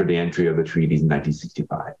immediately after the entry of the treaties in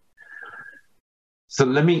 1965. So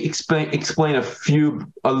let me explain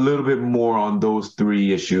a little bit more on those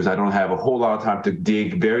three issues. I don't have a whole lot of time to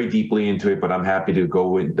dig very deeply into it, but I'm happy to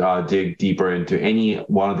go and dig deeper into any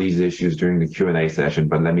one of these issues during the Q&A session,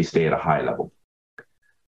 but let me stay at a high level.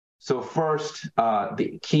 So first,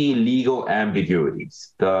 the key legal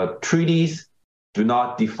ambiguities. The treaties do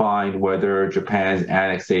not define whether Japan's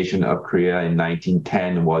annexation of Korea in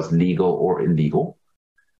 1910 was legal or illegal.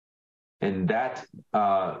 And that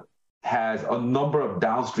has a number of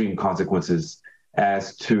downstream consequences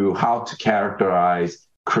as to how to characterize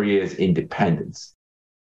Korea's independence.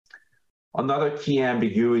 Another key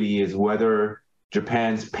ambiguity is whether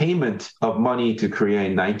Japan's payment of money to Korea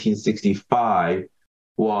in 1965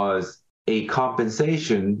 was a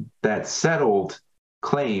compensation that settled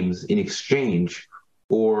claims in exchange,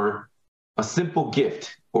 or a simple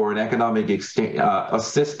gift or an economic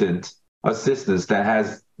assistance that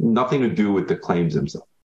has nothing to do with the claims themselves.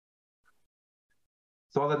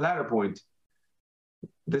 So on the latter point,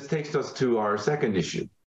 this takes us to our second issue.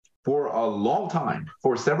 For a long time,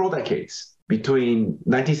 for several decades, between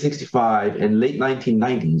 1965 and late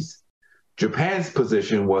 1990s, Japan's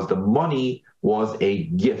position was the money was a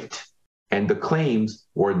gift and the claims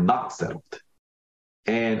were not settled.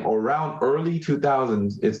 And around early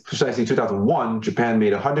 2000s, it's precisely 2001, Japan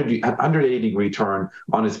made a 180-degree turn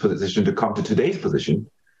on its position to come to today's position,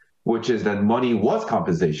 which is that money was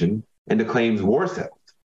compensation and the claims were settled.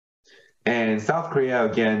 And South Korea,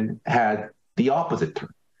 again, had the opposite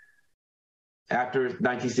turn. After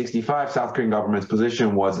 1965, South Korean government's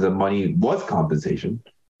position was the money was compensation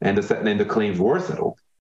and the claims were settled.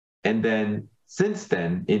 And then since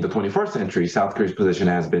then, in the 21st century, South Korea's position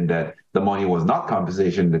has been that the money was not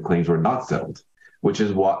compensation, the claims were not settled, which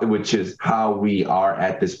is how we are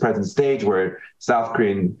at this present stage, where South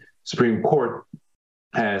Korean Supreme Court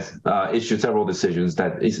has issued several decisions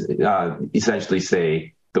that essentially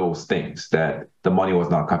say those things, that the money was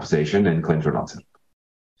not compensation and claims were not settled.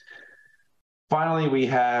 Finally, we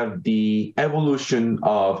have the evolution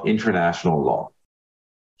of international law.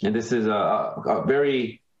 And this is a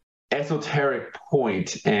very esoteric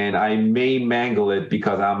point, and I may mangle it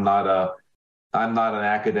because I'm not an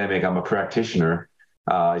academic, I'm a practitioner,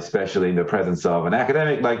 especially in the presence of an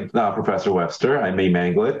academic like Professor Webster. I may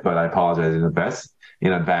mangle it, but I apologize in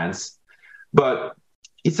advance. But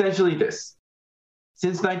essentially this.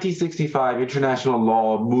 Since 1965, international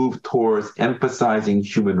law moved towards emphasizing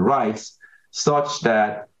human rights such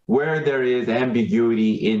that where there is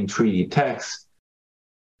ambiguity in treaty text,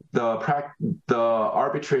 the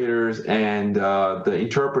arbitrators and the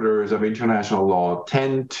interpreters of international law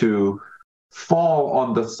tend to fall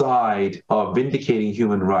on the side of vindicating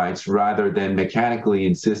human rights rather than mechanically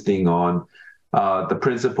insisting on the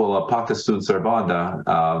principle of pacta sunt servanda,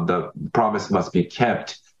 the promise must be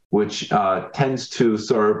kept, which tends to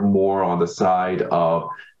serve more on the side of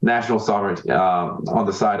national sovereignty,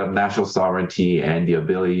 and the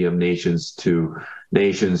ability of nations to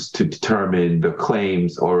determine the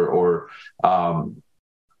claims or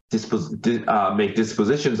make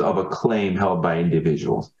dispositions of a claim held by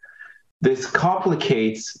individuals. This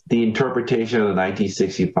complicates the interpretation of the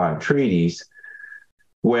 1965 treaties,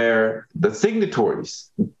 where the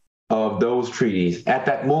signatories of those treaties at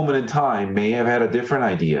that moment in time may have had a different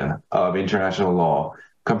idea of international law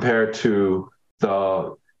compared to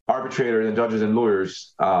the arbitrators and judges and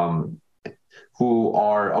lawyers who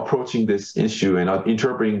are approaching this issue and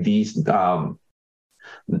interpreting these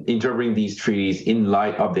treaties in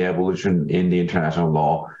light of the evolution in the international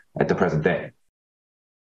law at the present day.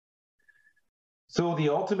 So the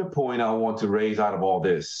ultimate point I want to raise out of all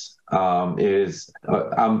this is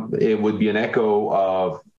it would be an echo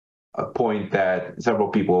of a point that several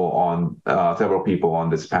people on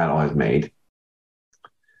this panel has made,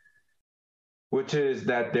 which is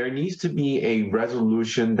that there needs to be a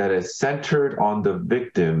resolution that is centered on the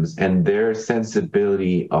victims and their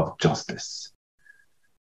sensibility of justice.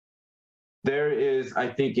 There is, I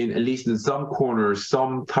think, at least in some corners,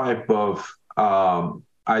 some type of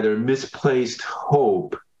either misplaced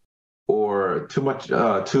hope or too much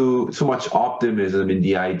optimism in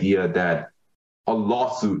the idea that a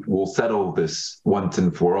lawsuit will settle this once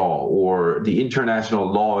and for all, or the international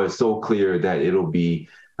law is so clear that it'll be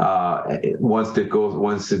once it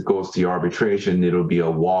goes to arbitration, it'll be a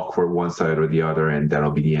walk for one side or the other, and that'll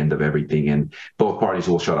be the end of everything, and both parties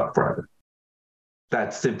will shut up forever.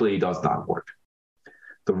 That simply does not work.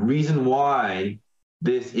 The reason why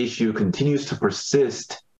this issue continues to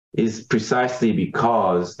persist is precisely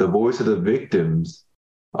because the voice of the victims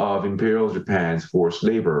of Imperial Japan's forced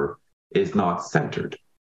labor is not centered.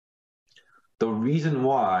 The reason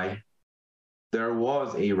why there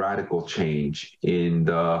was a radical change in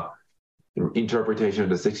the interpretation of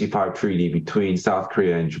the 1965 treaty between South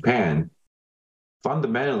Korea and Japan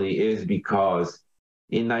fundamentally is because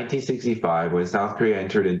in 1965, when South Korea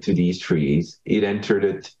entered into these treaties, it entered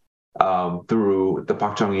it through the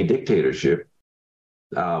Park Chung-hee dictatorship,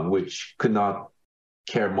 which could not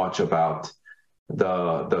care much about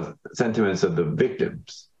the sentiments of the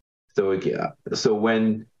victims. So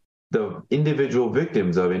when the individual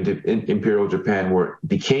victims of Imperial Japan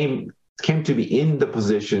came to be in the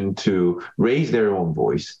position to raise their own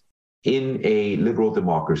voice in a liberal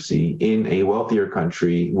democracy, in a wealthier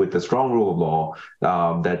country with a strong rule of law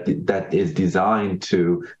that is designed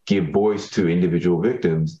to give voice to individual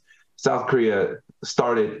victims, South Korea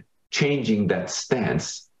started changing that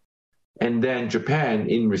stance. And then Japan,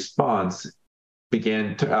 in response,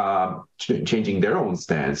 began changing their own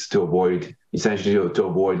stance to avoid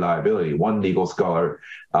liability. One legal scholar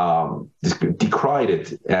decried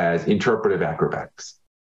it as interpretive acrobatics.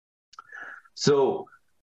 So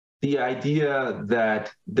the idea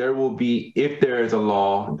that there will be, if there is a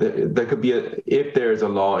law, if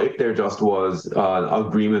there just was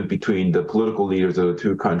agreement between the political leaders of the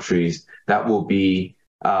two countries, that will be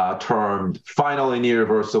termed final and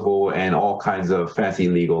irreversible and all kinds of fancy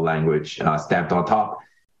legal language stamped on top,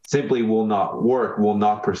 simply will not work, will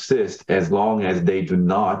not persist as long as they do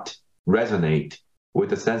not resonate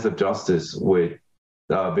with the sense of justice with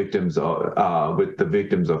the victims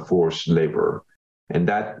of forced labor. And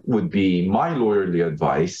that would be my lawyerly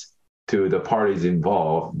advice to the parties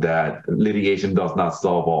involved, that litigation does not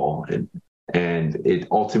solve all. And it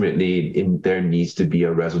ultimately, there needs to be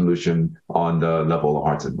a resolution on the level of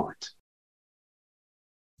hearts and minds.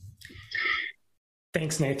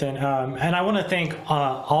 Thanks, Nathan. And I want to thank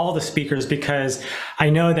all the speakers, because I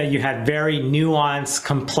know that you had very nuanced,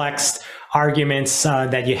 complex arguments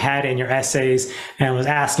that you had in your essays, and was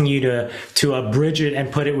asking you to abridge it and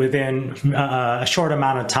put it within a short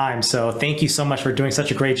amount of time. So thank you so much for doing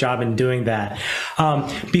such a great job in doing that.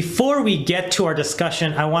 Before we get to our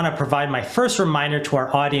discussion, I want to provide my first reminder to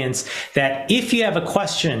our audience that if you have a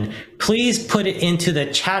question, please put it into the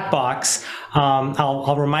chat box.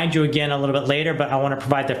 I'll remind you again a little bit later, but I want to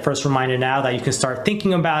provide the first reminder now that you can start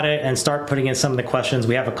thinking about it and start putting in some of the questions.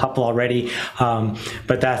 We have a couple already,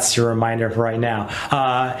 but that's your reminder for right now.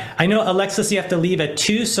 I know, Alexis, you have to leave at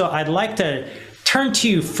 2, so I'd like to turn to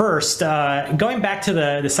you first, going back to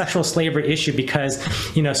the sexual slavery issue, because,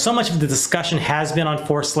 so much of the discussion has been on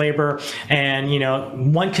forced labor, and,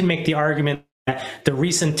 one can make the argument the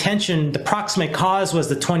recent tension, the proximate cause was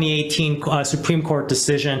the 2018 Supreme Court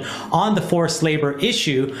decision on the forced labor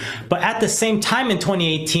issue. But at the same time in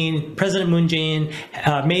 2018, President Moon Jae-in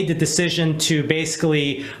made the decision to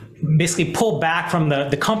basically pull back from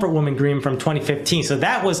the Comfort Women Agreement from 2015. So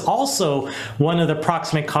that was also one of the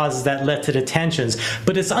proximate causes that led to the tensions.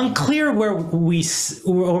 But it's unclear where we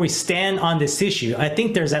stand on this issue. I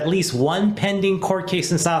think there's at least one pending court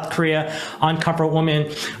case in South Korea on Comfort Women.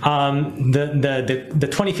 The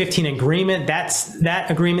 2015 agreement,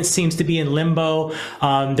 that agreement seems to be in limbo.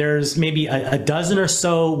 There's maybe a dozen or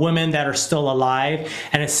so women that are still alive,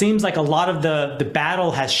 and it seems like a lot of the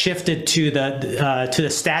battle has shifted to the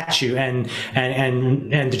statute and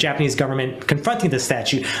the Japanese government confronting the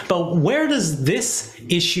statute. But where does this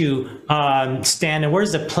issue stand, and where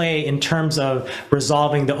does it play in terms of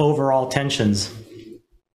resolving the overall tensions?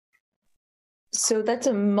 So that's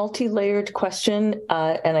a multi-layered question,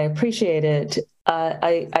 and I appreciate it.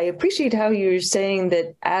 I appreciate how you're saying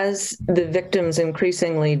that as the victims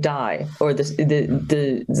increasingly die, or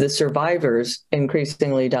the survivors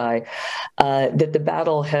increasingly die, that the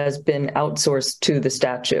battle has been outsourced to the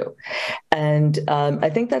statue. And I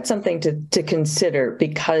think that's something to consider,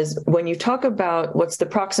 because when you talk about what's the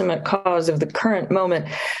proximate cause of the current moment,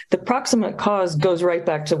 the proximate cause goes right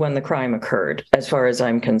back to when the crime occurred, as far as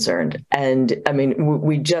I'm concerned. And I mean,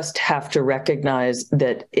 we just have to recognize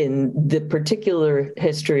that in the particular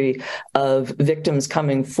history of victims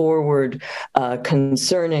coming forward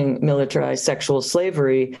concerning militarized sexual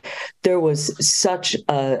slavery, there was such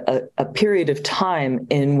a period of time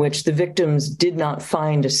in which the victims did not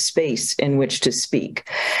find a space in which to speak.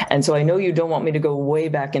 And so I know you don't want me to go way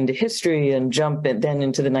back into history and jump then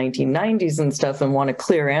into the 1990s and stuff and want a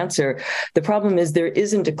clear answer. The problem is there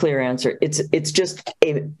isn't a clear answer. It's just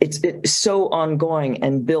it's so ongoing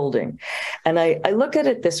and building. And I look at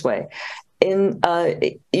it this way.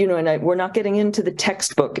 We're not getting into the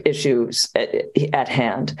textbook issues at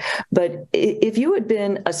hand, but if you had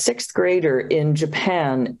been a sixth grader in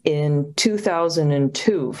Japan in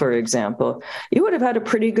 2002, for example, you would have had a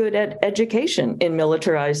pretty good education in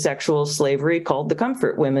militarized sexual slavery called the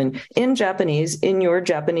Comfort Women in Japanese, in your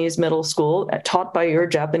Japanese middle school, taught by your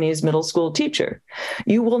Japanese middle school teacher.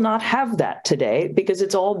 You will not have that today because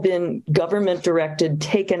it's all been government-directed,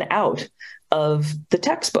 taken out of the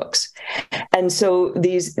textbooks. And so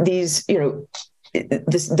the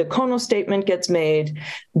Kono statement gets made.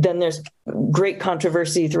 Then there's great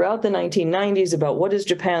controversy throughout the 1990s about what is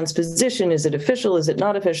Japan's position? Is it official? Is it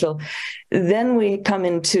not official? Then we come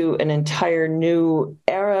into an entire new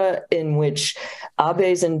era in which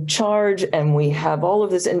Abe's in charge, and we have all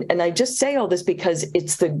of this. And I just say all this because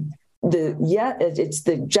it's the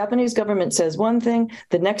Japanese government says one thing,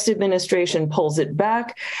 the next administration pulls it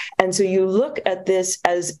back. And so you look at this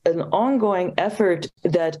as an ongoing effort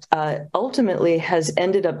that ultimately has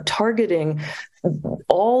ended up targeting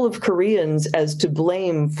all of Koreans as to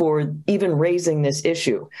blame for even raising this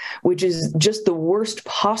issue, which is just the worst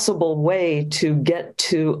possible way to get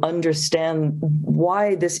to understand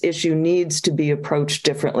why this issue needs to be approached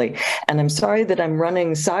differently. And I'm sorry that I'm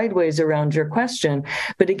running sideways around your question,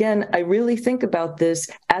 but again, I really think about this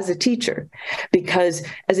as a teacher, because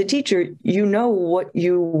as a teacher, you know what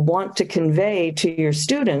you want to convey to your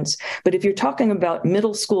students, but if you're talking about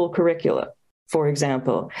middle school curricula, for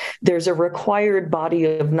example, there's a required body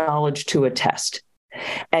of knowledge to a test.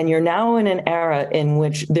 And you're now in an era in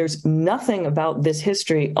which there's nothing about this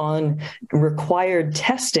history on required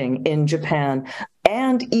testing in Japan.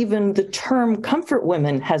 And even the term comfort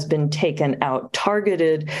women has been taken out,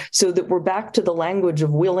 targeted, so that we're back to the language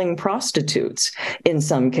of willing prostitutes in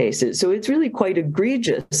some cases. So it's really quite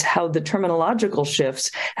egregious how the terminological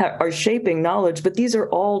shifts are shaping knowledge, but these are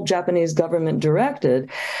all Japanese government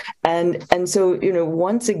directed. And so,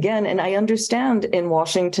 once again, and I understand in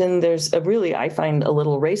Washington, there's I find a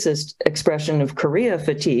little racist expression of Korea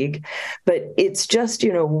fatigue, but it's just,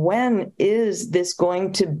 when is this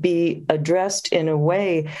going to be addressed in a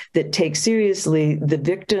way that takes seriously the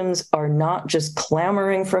victims are not just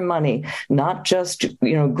clamoring for money, not just,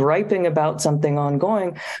 griping about something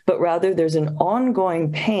ongoing, but rather there's an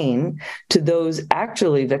ongoing pain to those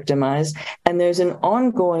actually victimized. And there's an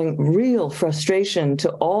ongoing real frustration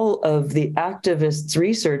to all of the activists,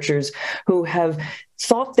 researchers who have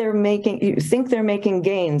think they're making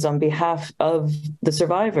gains on behalf of the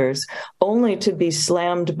survivors, only to be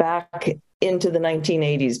slammed back into the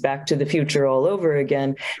 1980s, back to the future all over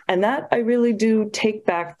again. And that I really do take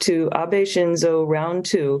back to Abe Shinzo round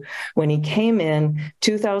two, when he came in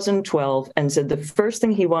 2012 and said the first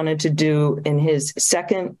thing he wanted to do in his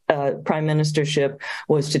second prime ministership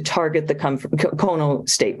was to target the Kono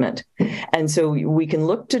statement. And so we can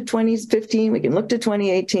look to 2015, we can look to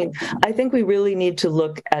 2018. I think we really need to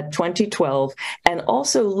look at 2012 and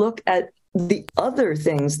also look at the other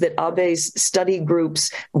things that Abe's study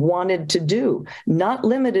groups wanted to do, not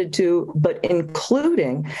limited to, but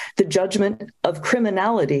including the judgment of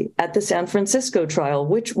criminality at the San Francisco trial,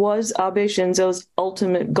 which was Abe Shinzo's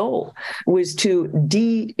ultimate goal, was to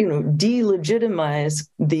delegitimize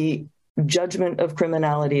the judgment of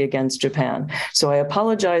criminality against Japan. So I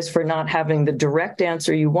apologize for not having the direct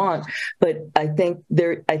answer you want, but I think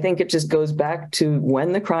it just goes back to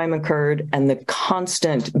when the crime occurred and the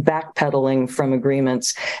constant backpedaling from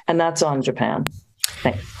agreements, and that's on Japan.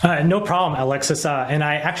 Thanks. No problem, Alexis. And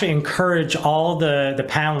I actually encourage all the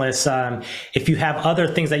panelists, if you have other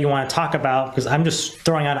things that you want to talk about, because I'm just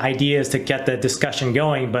throwing out ideas to get the discussion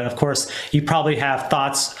going. But of course, you probably have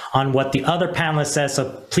thoughts on what the other panelists said, so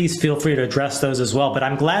please feel free to address those as well. But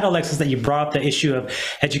I'm glad, Alexis, that you brought up the issue of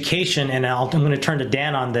education. And I'm going to turn to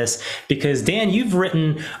Dan on this, because Dan, you've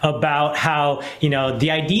written about how, the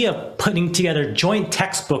idea of putting together joint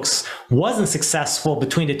textbooks wasn't successful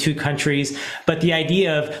between the two countries, but the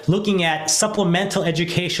idea of looking at supplemental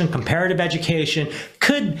education, comparative education,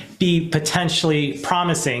 could be potentially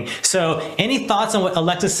promising. So any thoughts on what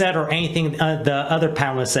Alexis said or anything the other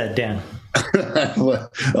panelists said, Dan?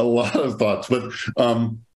 A lot of thoughts, but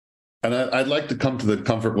and I'd like to come to the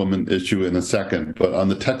comfort woman issue in a second, but on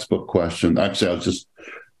the textbook question, actually, I was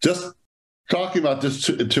just talking about this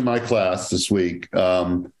to my class this week.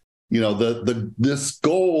 This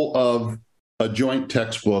goal of a joint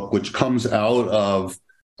textbook, which comes out of,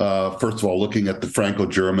 first of all, looking at the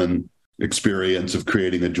Franco-German experience of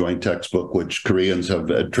creating a joint textbook, which Koreans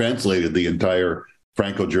have translated the entire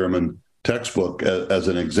Franco-German textbook as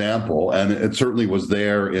an example. And it certainly was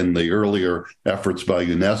there in the earlier efforts by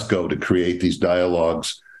UNESCO to create these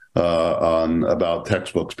dialogues about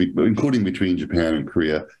textbooks, including between Japan and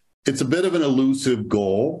Korea. It's a bit of an elusive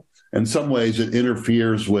goal. In some ways, it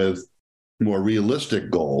interferes with more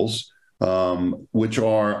realistic goals, which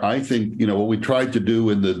are, I think, what we tried to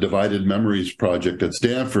do in the Divided Memories project at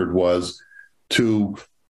Stanford was to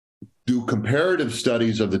do comparative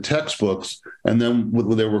studies of the textbooks, and then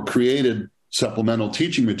there were created supplemental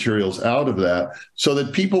teaching materials out of that, so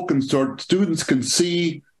that students can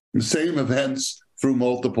see the same events through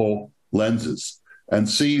multiple lenses and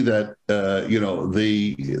see that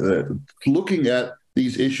looking at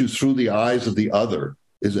these issues through the eyes of the other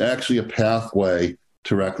is actually a pathway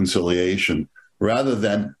to reconciliation, rather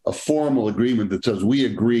than a formal agreement that says we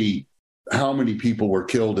agree how many people were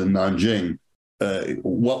killed in Nanjing,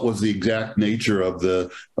 what was the exact nature of the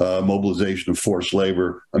mobilization of forced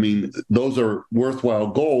labor. I mean, those are worthwhile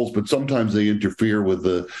goals, but sometimes they interfere with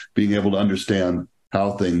being able to understand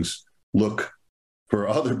how things look for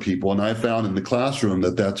other people. And I found in the classroom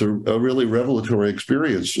that that's a really revelatory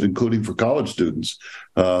experience, including for college students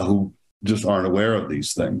who just aren't aware of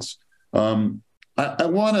these things. I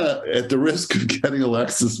want to, at the risk of getting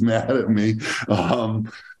Alexis mad at me,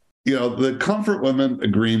 the Comfort Women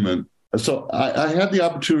Agreement. So I had the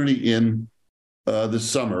opportunity in this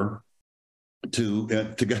summer to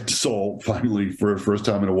get to Seoul finally for the first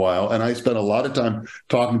time in a while. And I spent a lot of time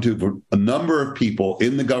talking to a number of people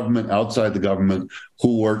in the government, outside the government,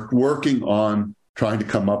 who were working on trying to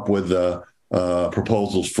come up with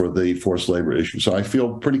proposals for the forced labor issue. So I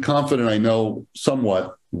feel pretty confident I know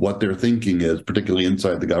somewhat what their thinking is, particularly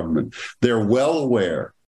inside the government. They're well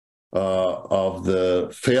aware of the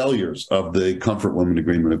failures of the Comfort Women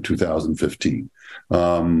Agreement of 2015.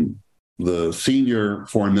 The senior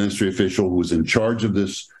foreign ministry official who was in charge of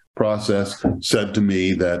this process said to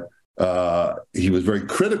me that he was very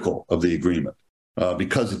critical of the agreement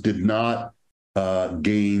because it did not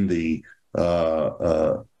gain the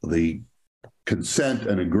consent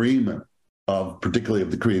and agreement particularly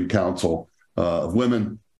of the Korean Council of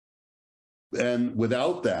Women. And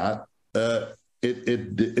without that,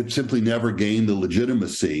 it simply never gained the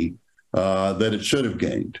legitimacy that it should have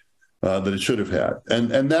gained, that it should have had.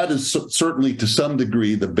 And that is certainly to some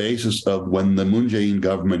degree the basis of when the Moon Jae-in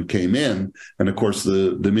government came in. And of course,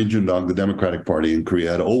 the Minjundong, the Democratic Party in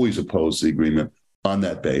Korea, had always opposed the agreement on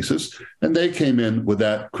that basis. And they came in with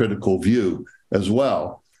that critical view as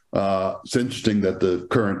well. It's interesting that the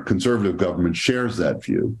current conservative government shares that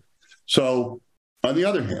view. So on the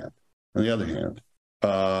other hand,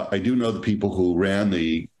 I do know the people who ran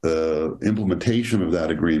the implementation of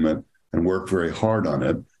that agreement and worked very hard on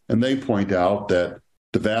it. And they point out that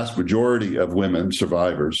the vast majority of women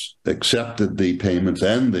survivors accepted the payments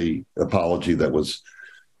and the apology that was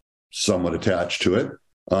somewhat attached to it,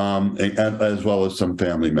 and as well as some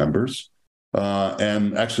family members.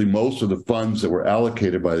 And actually, most of the funds that were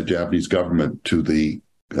allocated by the Japanese government to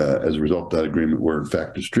as a result of that agreement were in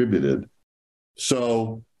fact distributed.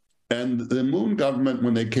 So, and the Moon government,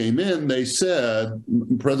 when they came in, they said,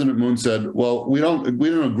 President Moon said, well, we don't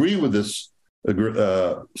agree with this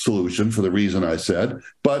solution for the reason I said,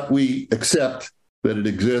 but we accept that it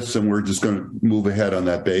exists and we're just going to move ahead on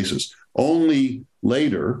that basis. Only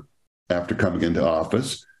later, after coming into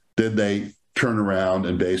office, did they turn around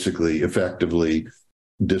and basically effectively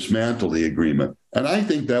dismantle the agreement. And I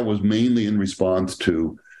think that was mainly in response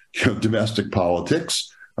to domestic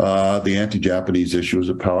politics. The anti-Japanese issue is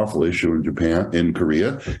a powerful issue in Japan, in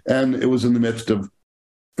Korea, and it was in the midst of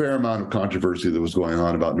fair amount of controversy that was going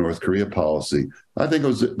on about North Korea policy. I think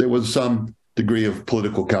there was some degree of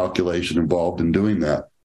political calculation involved in doing that.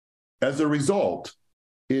 As a result,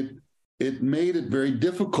 it made it very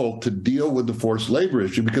difficult to deal with the forced labor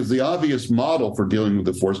issue, because the obvious model for dealing with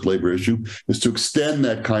the forced labor issue is to extend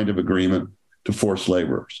that kind of agreement to forced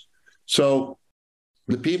laborers. So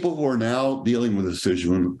the people who are now dealing with this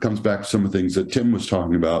issue, and it comes back to some of the things that Tim was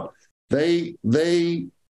talking about, they're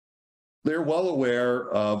well aware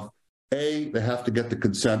of, they have to get the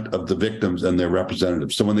consent of the victims and their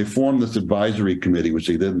representatives. So when they formed this advisory committee, which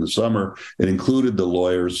they did in the summer, it included the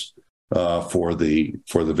lawyers for the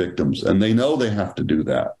victims, and they know they have to do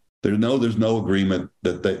that. There's no agreement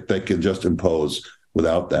that they can just impose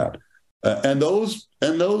without that. And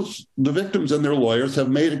the victims and their lawyers have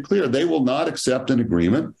made it clear they will not accept an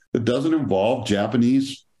agreement that doesn't involve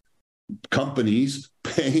Japanese companies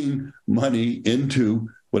paying money into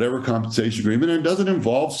whatever compensation agreement, and doesn't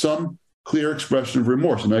involve some clear expression of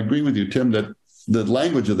remorse. And I agree with you, Tim, that the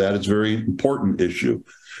language of that is a very important issue.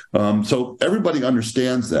 So everybody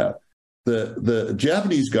understands that. The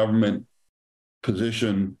Japanese government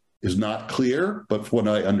position is not clear, but from what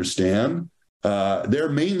I understand, they're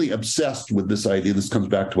mainly obsessed with this idea. This comes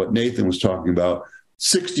back to what Nathan was talking about.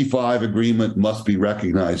 65 agreement must be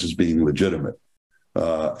recognized as being legitimate.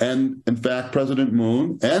 And in fact, President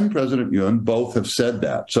Moon and President Yoon both have said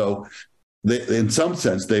that. So in some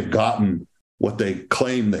sense, they've gotten what they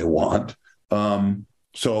claim they want.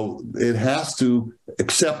 So it has to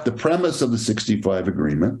accept the premise of the 65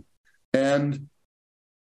 agreement. And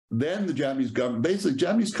then the Japanese government, basically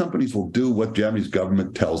Japanese companies will do what Japanese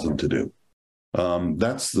government tells them to do.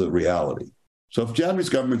 That's the reality. So if Japanese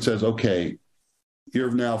government says, okay,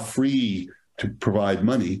 you're now free to provide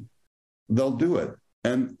money, they'll do it.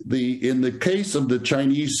 And in the case of the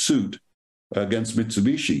Chinese suit against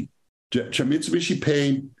Mitsubishi, Mitsubishi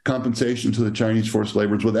paid compensation to the Chinese forced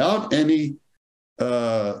laborers without any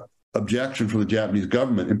objection from the Japanese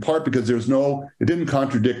government, in part because it didn't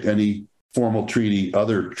contradict any formal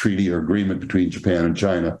other treaty or agreement between Japan and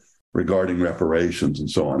China regarding reparations and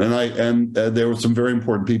so on. And there were some very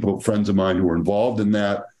important people, friends of mine, who were involved in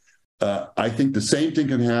that. I think the same thing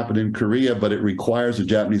can happen in Korea, but it requires the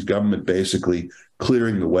Japanese government basically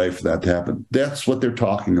clearing the way for that to happen. That's what they're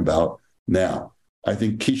talking about now. I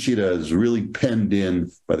think Kishida is really penned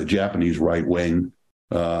in by the Japanese right wing,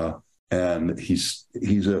 and he's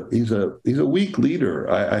a weak leader,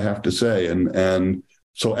 I have to say, and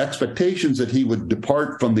so expectations that he would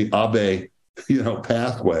depart from the Abe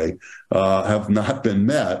pathway have not been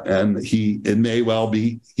met, and it may well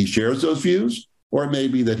be he shares those views, or it may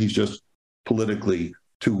be that he's just politically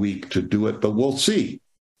too weak to do it, but we'll see.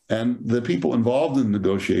 And the people involved in the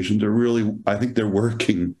negotiations I think they're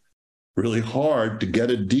working really hard to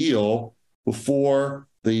get a deal before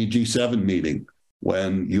the G7 meeting,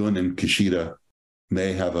 when Yoon and Kishida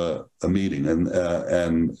may have a meeting.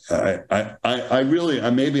 And I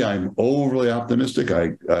really, maybe I'm overly optimistic.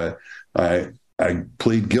 I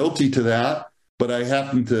plead guilty to that, but I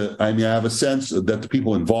have a sense that the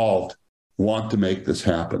people involved want to make this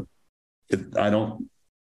happen. I don't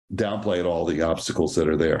downplay at all the obstacles that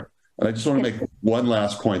are there. And I just want to make one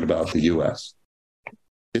last point about the U.S.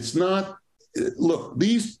 It's not, look,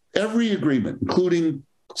 every agreement, including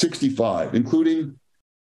 65, including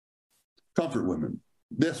comfort women,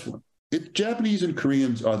 this one, Japanese and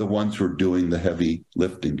Koreans are the ones who are doing the heavy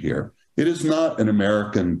lifting here. It is not an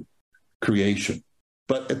American creation.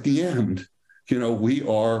 But at the end, we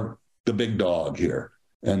are the big dog here,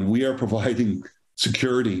 and we are providing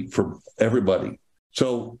security for everybody.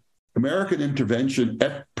 So American intervention,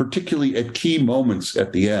 particularly at key moments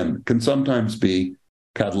at the end, can sometimes be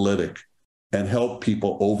catalytic and help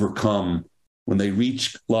people overcome when they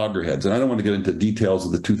reach loggerheads. And I don't want to get into details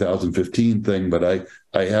of the 2015 thing, but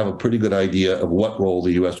I have a pretty good idea of what role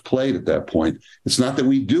the U.S. played at that point. It's not that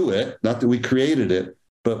we do it, not that we created it,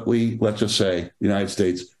 but let's just say, the United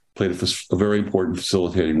States played a very important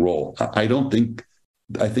facilitating role. I think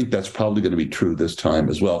that's probably going to be true this time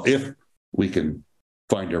as well, if we can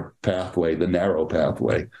find our pathway, the narrow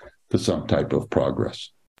pathway, to some type of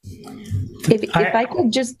progress. If I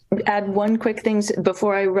could just add one quick thing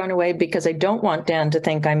before I run away, because I don't want Dan to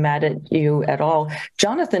think I'm mad at you at all.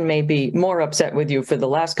 Jonathan may be more upset with you for the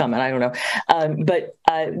last comment. I don't know.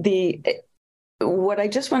 What I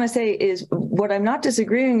just want to say is, what I'm not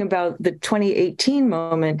disagreeing about the 2018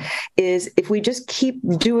 moment is, if we just keep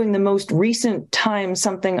doing the most recent time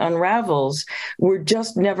something unravels, we're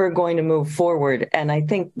just never going to move forward. And I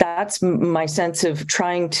think that's my sense of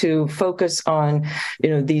trying to focus on,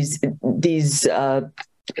 these.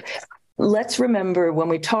 Let's remember, when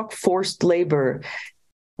we talk forced labor,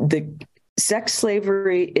 the sex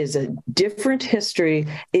slavery is a different history.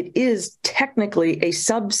 It is technically a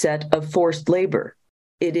subset of forced labor.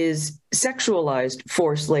 It is sexualized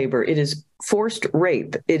forced labor. It is forced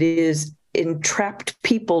rape. It is entrapped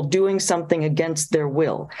people doing something against their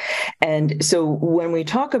will. And so when we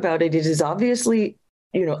talk about it, it is obviously,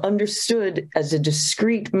 understood as a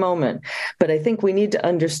discrete moment. But I think we need to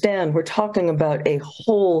understand we're talking about a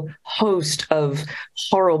whole host of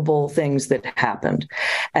horrible things that happened.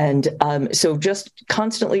 And so just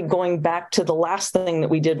constantly going back to the last thing that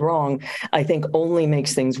we did wrong, I think only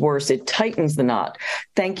makes things worse. It tightens the knot.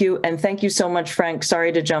 Thank you. And thank you so much, Frank.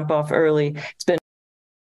 Sorry to jump off early. It's been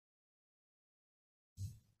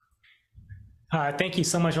Thank you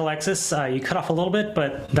so much, Alexis. You cut off a little bit,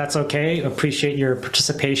 but that's okay. Appreciate your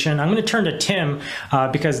participation. I'm going to turn to Tim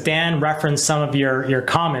because Dan referenced some of your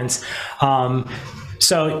comments.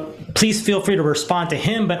 So please feel free to respond to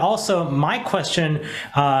him. But also my question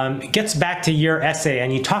gets back to your essay,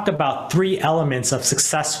 and you talk about 3 elements of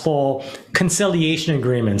successful conciliation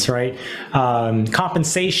agreements, right?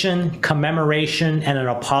 Compensation, commemoration, and an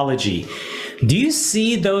apology. Do you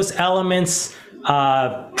see those elements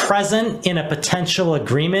present in a potential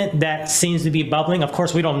agreement that seems to be bubbling? Of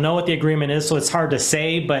course, we don't know what the agreement is, so it's hard to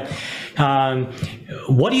say, but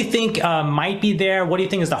what do you think might be there? What do you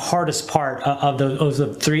think is the hardest part of those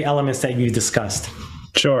 3 elements that you discussed?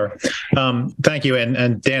 Sure. Thank you.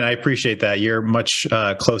 And Dan, I appreciate that. You're much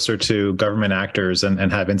closer to government actors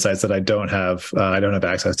and have insights that I don't have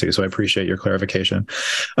access to. So I appreciate your clarification.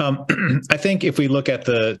 I think if we look at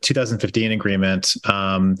the 2015 agreement,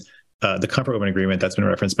 the Comfort Women Agreement that's been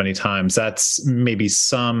referenced many times, that's maybe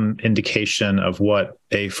some indication of what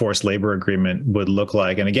a forced labor agreement would look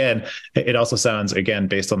like. And again, it also sounds, again,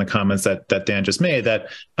 based on the comments that Dan just made, that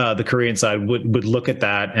the Korean side would look at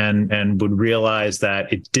that and would realize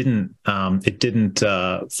that it didn't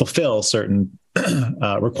fulfill certain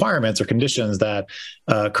requirements or conditions that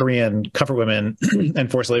Korean comfort women and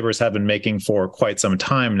forced laborers have been making for quite some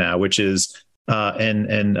time now, which is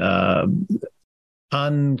an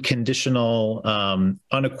unconditional,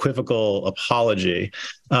 unequivocal apology.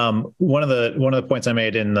 One of the points I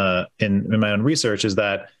made in my own research is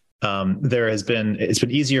that it's been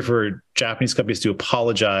easier for Japanese companies to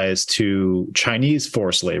apologize to Chinese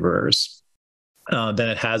forced laborers than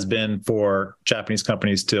it has been for Japanese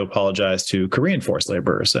companies to apologize to Korean forced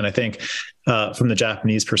laborers. And I think from the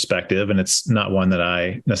Japanese perspective, and it's not one that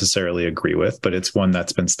I necessarily agree with, but it's one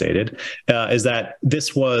that's been stated, is that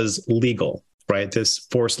this was legal. Right, this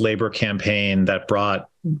forced labor campaign that brought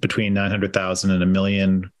between 900,000 and 1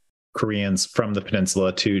 million Koreans from the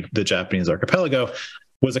peninsula to the Japanese archipelago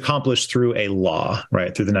was accomplished through a law,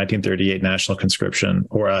 right, through the 1938 National Conscription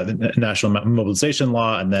or the National Mobilization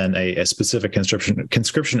Law, and then a specific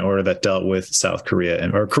conscription order that dealt with South Korea,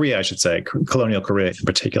 or Korea, I should say, colonial Korea in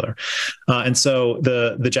particular. And so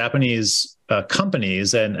the Japanese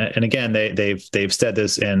companies, and again, they've said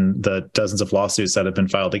this in the dozens of lawsuits that have been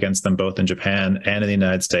filed against them, both in Japan and in the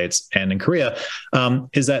United States and in Korea,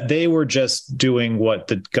 is that they were just doing what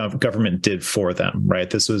the government did for them. Right,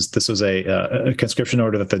 this was a conscription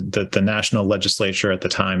order that the national legislature at the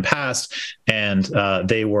time passed, and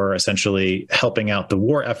they were essentially helping out the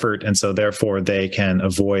war effort, and so therefore they can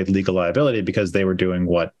avoid legal liability because they were doing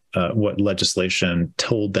what legislation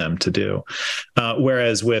told them to do.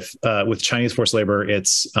 Whereas with Chinese forced labor,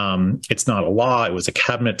 it's not a law; it was a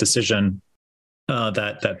cabinet decision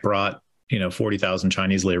that brought 40,000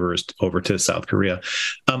 Chinese laborers over to South Korea.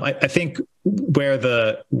 I think where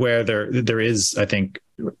there is, I think,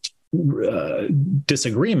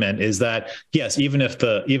 disagreement is that, yes, even if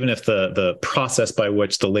the process by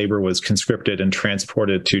which the labor was conscripted and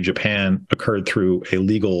transported to Japan occurred through a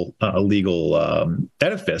legal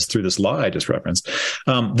edifice through this law I just referenced,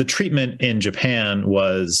 the treatment in Japan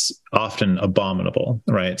was often abominable,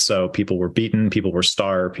 right? So people were beaten, people were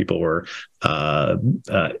starved, people were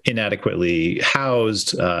inadequately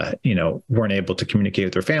housed, weren't able to communicate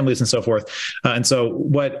with their families and so forth. And so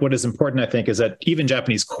what is important, I think, is that even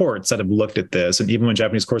Japanese courts that have looked at this, and even when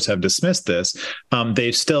Japanese courts have dismissed this,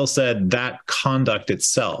 they've still said that conduct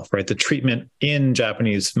itself, right, the treatment in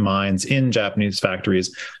Japanese mines, in Japanese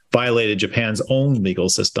factories, violated Japan's own legal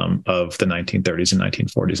system of the 1930s and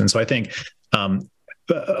 1940s. And so I think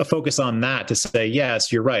a focus on that to say,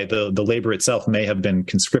 yes, you're right, the labor itself may have been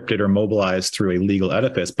conscripted or mobilized through a legal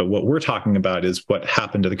edifice, but what we're talking about is what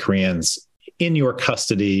happened to the Koreans in your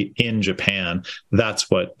custody in Japan.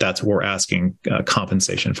 That's what we're asking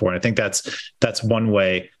compensation for. And I think that's one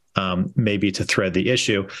way maybe to thread the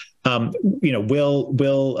issue.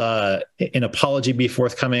 Will an apology be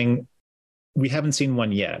forthcoming? We haven't seen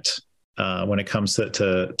one yet. when it comes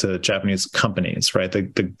to Japanese companies, right?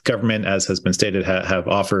 The government, as has been stated, have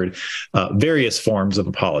offered various forms of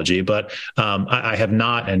apology, but I have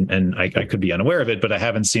not, and I could be unaware of it, but I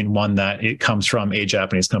haven't seen one that it comes from a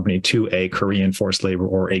Japanese company to a Korean forced labor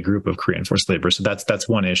or a group of Korean forced labor. So that's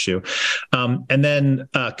one issue. And then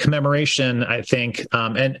commemoration, I think,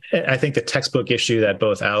 and I think the textbook issue that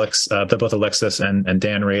both Alexis and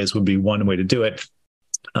Dan raised would be one way to do it.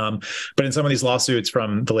 But in some of these lawsuits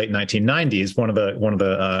from the late 1990s, one of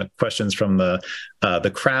the questions from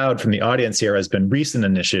the crowd, from the audience here, has been recent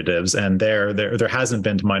initiatives, and there hasn't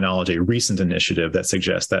been, to my knowledge, a recent initiative that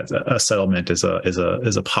suggests that a settlement is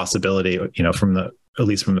a possibility. At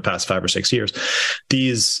least from the past 5 or 6 years,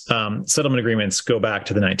 these settlement agreements go back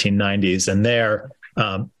to the 1990s, and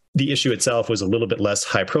the issue itself was a little bit less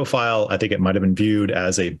high profile. I think it might have been viewed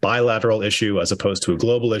as a bilateral issue as opposed to a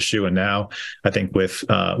global issue. And now I think with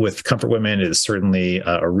Comfort Women, it is certainly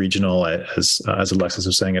a regional, as Alexis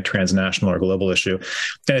was saying, a transnational or global issue.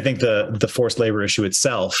 And I think the forced labor issue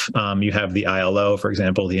itself, you have the ILO, for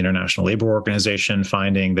example, the International Labor Organization,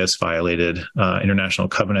 finding this violated international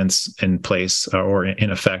covenants in place or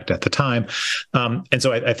in effect at the time. And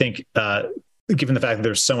so I think given the fact that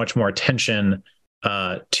there's so much more attention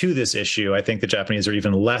to this issue, I think the Japanese are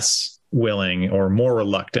even less willing or more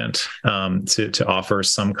reluctant to offer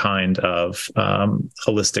some kind of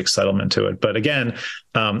holistic settlement to it. But again,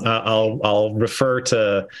 I'll refer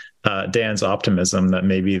to Dan's optimism that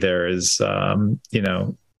maybe there is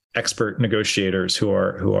expert negotiators who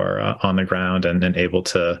are on the ground and able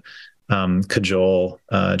to cajole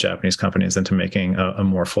Japanese companies into making a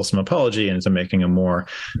more fulsome apology and into making a more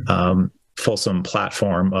fulsome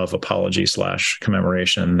platform of apology /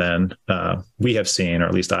 commemoration than we have seen, or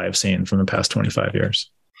at least I have seen, from the past 25 years.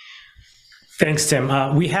 Thanks,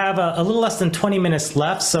 Tim. We have a little less than 20 minutes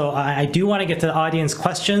left, so I do want to get to the audience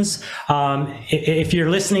questions. If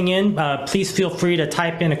you're listening in, please feel free to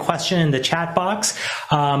type in a question in the chat box.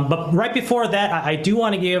 But right before that, I do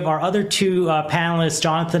want to give our other two panelists,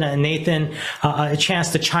 Jonathan and Nathan, a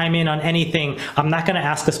chance to chime in on anything. I'm not going to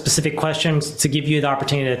ask a specific question to give you the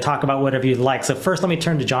opportunity to talk about whatever you'd like. So first, let me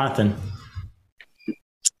turn to Jonathan.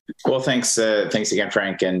 Well, thanks again,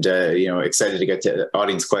 Frank, and excited to get to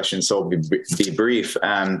audience questions. So I'll be brief.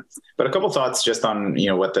 But a couple thoughts just on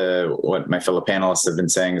what my fellow panelists have been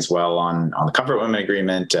saying as well on the Comfort Women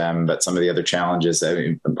Agreement, but some of the other challenges. I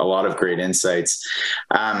mean, a lot of great insights,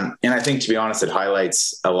 and I think, to be honest, it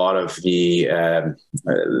highlights a lot of the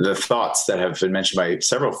thoughts that have been mentioned by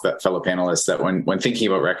several fellow panelists. That when thinking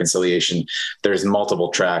about reconciliation, there's multiple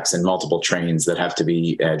tracks and multiple trains that have to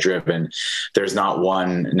be driven. There's not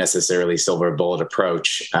one necessarily silver bullet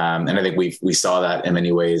approach, and I think we saw that in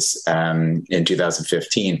many ways in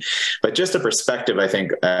 2015. But just a perspective, I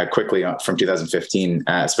think, quickly from 2015,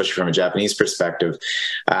 especially from a Japanese perspective.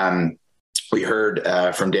 We heard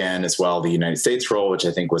from Dan as well the United States role, which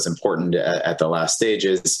I think was important at the last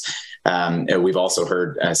stages. We've also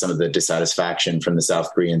heard some of the dissatisfaction from the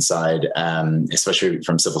South Korean side, especially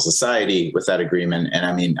from civil society with that agreement. And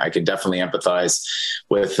I mean, I can definitely empathize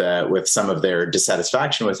with some of their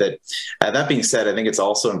dissatisfaction with it. That being said, I think it's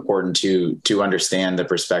also important to understand the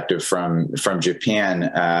perspective from Japan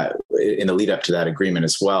in the lead up to that agreement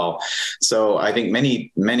as well. So I think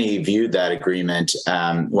many viewed that agreement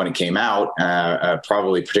when it came out,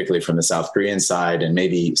 probably particularly from the South Korean side, and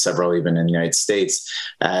maybe several even in the United States,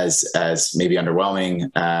 as maybe underwhelming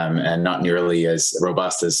and not nearly as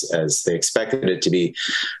robust as they expected it to be.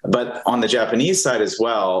 But on the Japanese side as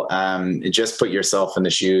well, just put yourself in the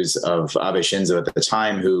shoes of Abe Shinzo at the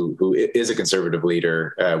time, who is a conservative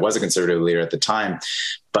leader, was a conservative leader at the time,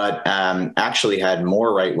 but actually had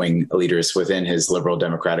more right-wing leaders within his Liberal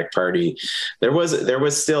Democratic Party. There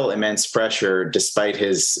was still immense pressure, despite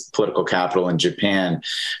his political capital in Japan,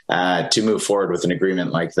 to move forward with an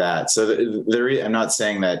agreement like that. So I'm not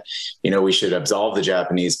saying that we should absolve the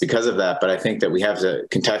Japanese because of that, but I think that we have to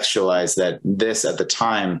contextualize that this at the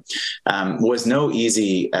time was no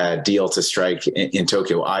easy deal to strike in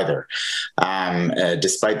Tokyo either,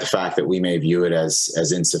 despite the fact that we may view it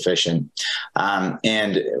as insufficient.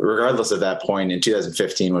 And regardless of that point, in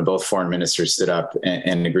 2015, when both foreign ministers stood up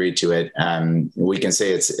and agreed to it, we can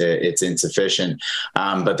say it's insufficient.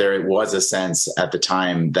 But there was a sense at the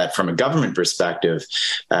time that, from a government perspective,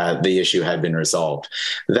 the issue had been resolved.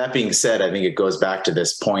 That being said, I think it goes back to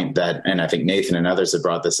this point that, and I think Nathan and others have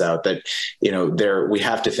brought this out, that we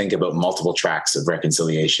have to think about multiple tracks of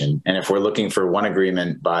reconciliation. And if we're looking for one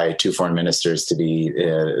agreement by two foreign ministers to be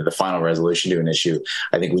the final resolution to an issue,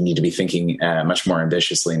 I think we need to be thinking much more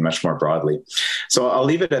ambitiously and much more broadly. So I'll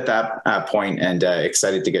leave it at that point, and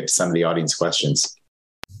excited to get to some of the audience questions.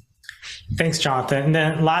 Thanks, Jonathan. And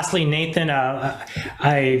then lastly, Nathan, I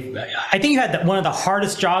think you had one of the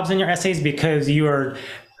hardest jobs in your essays because you are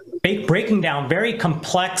breaking down very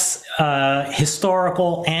complex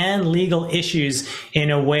historical and legal issues in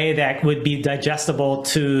a way that would be digestible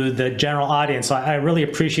to the general audience. So I really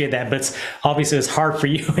appreciate that, but obviously it's hard for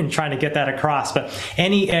you in trying to get that across. But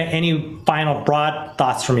any final broad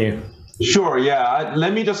thoughts from you? Sure. Yeah.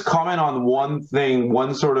 Let me just comment on one thing,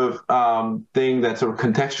 one sort of thing that sort of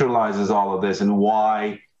contextualizes all of this and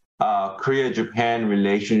why Korea-Japan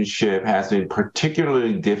relationship has been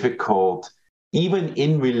particularly difficult, even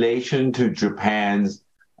in relation to Japan's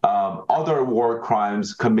other war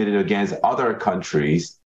crimes committed against other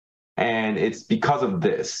countries. And it's because of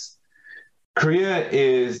this. Korea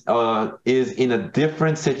is in a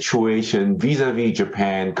different situation vis-a-vis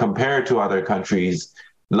Japan compared to other countries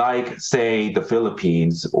like, say, the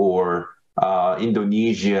Philippines or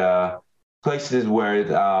Indonesia, places where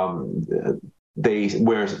they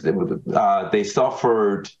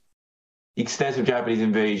suffered extensive Japanese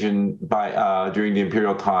invasion during the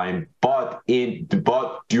imperial time, but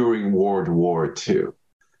during World War II.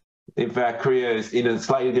 In fact, Korea is in a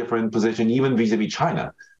slightly different position, even vis-a-vis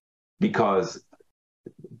China, because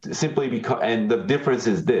and the difference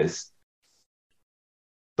is this.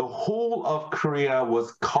 The whole of Korea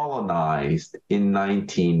was colonized in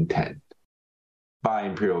 1910 by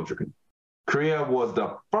Imperial Japan. Korea was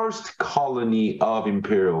the first colony of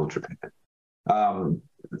Imperial Japan.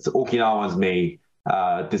 Okinawans may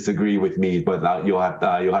disagree with me, but you'll have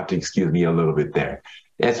to excuse me a little bit there.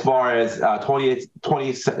 As far as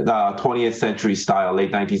 20th century style,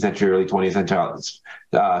 late 19th century, early 20th century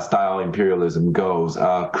style imperialism goes,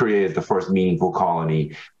 Korea is the first meaningful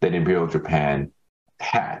colony that Imperial Japan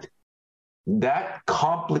had. That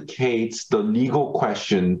complicates the legal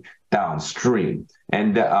question downstream.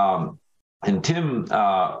 And Tim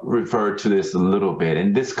referred to this a little bit,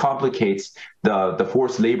 and this complicates the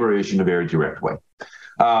forced labor issue in a very direct way.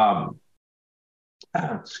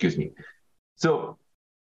 Excuse me. So,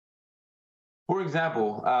 for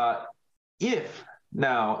example, if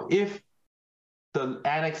the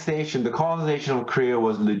annexation, the colonization of Korea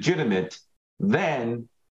was legitimate, then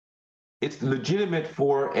it's legitimate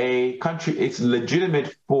for a country. It's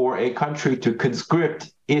legitimate for a country to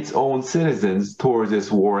conscript its own citizens towards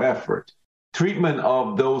this war effort. Treatment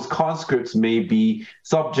of those conscripts may be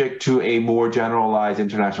subject to a more generalized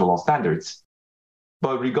international law standards,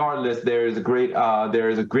 but regardless, there is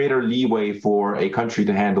a greater leeway for a country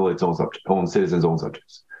to handle its own citizens' own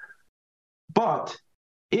subjects. But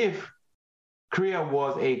if Korea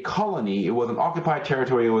was a colony, it was an occupied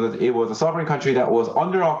territory, it was a sovereign country that was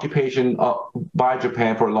under occupation by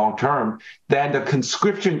Japan for long term, then the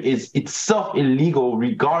conscription is itself illegal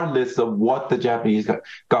regardless of what the Japanese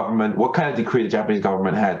government, what kind of decree the Japanese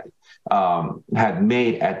government had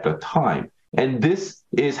made at the time. And this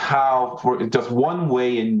is how, for just one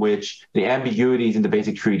way in which the ambiguities in the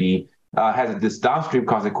basic treaty has this downstream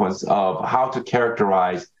consequence of how to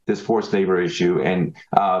characterize this forced labor issue and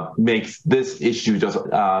makes this issue just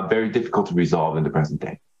very difficult to resolve in the present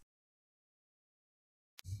day.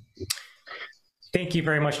 Thank you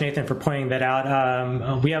very much, Nathan, for pointing that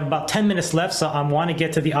out. We have about 10 minutes left, so I want to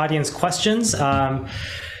get to the audience questions.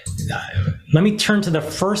 Let me turn to the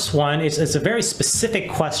first one. It's a very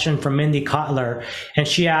specific question from Mindy Kotler, and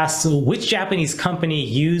she asks, which Japanese company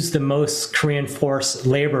used the most Korean forced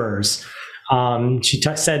laborers? She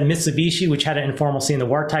said Mitsubishi, which had an informal scene in the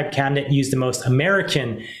wartime cabinet, used the most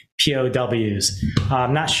American POWs.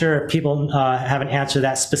 I'm not sure if people have an answer to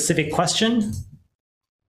that specific question.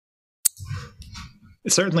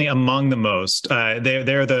 Certainly among the most.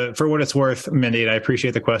 They're the, for what it's worth, Mindy, and I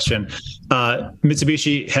appreciate the question.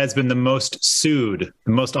 Mitsubishi has been the most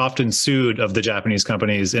often sued of the Japanese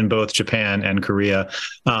companies in both Japan and Korea.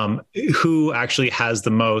 Who actually has the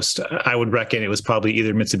most? I would reckon it was probably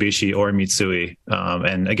either Mitsubishi or Mitsui.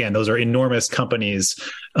 And again, those are enormous companies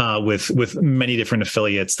with many different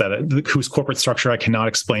affiliates whose corporate structure I cannot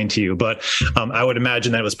explain to you. But I would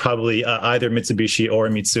imagine that it was probably either Mitsubishi or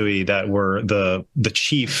Mitsui that were the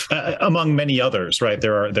chief among many others, right?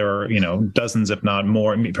 There are dozens, if not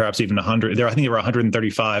more, perhaps even 100. I think there were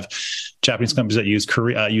 135 Japanese companies that use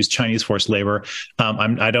Chinese forced labor.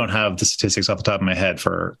 I don't have the statistics off the top of my head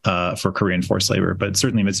for Korean forced labor, but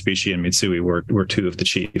certainly Mitsubishi and Mitsui were two of the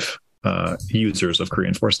chief users of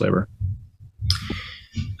Korean forced labor.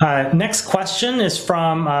 Next question is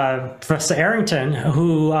from Professor Arrington,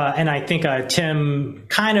 who, and I think Tim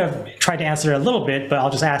kind of tried to answer it a little bit, but I'll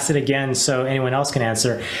just ask it again so anyone else can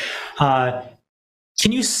answer.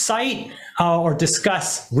 Can you cite or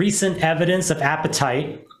discuss recent evidence of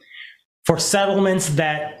appetite for settlements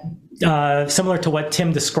that, similar to what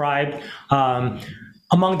Tim described,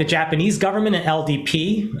 among the Japanese government and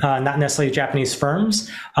LDP, not necessarily Japanese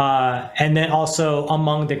firms, and then also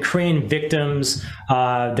among the Korean victims,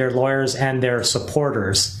 their lawyers and their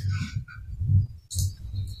supporters?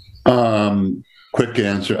 Quick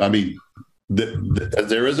answer. I mean,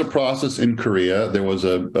 there is a process in Korea. There was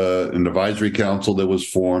an advisory council that was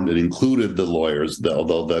formed. It included the lawyers,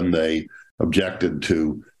 although then they objected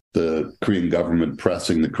to the Korean government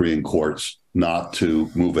pressing the Korean courts not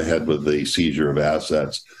to move ahead with the seizure of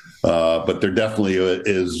assets. But there definitely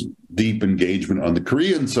is deep engagement on the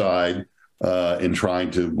Korean side in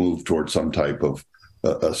trying to move towards some type of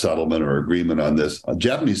a settlement or agreement on this.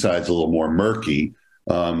 Japanese side's a little more murky.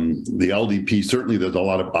 The LDP, certainly there's a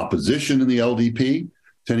lot of opposition in the LDP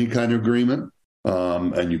to any kind of agreement,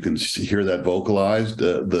 and you can hear that vocalized.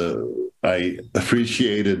 I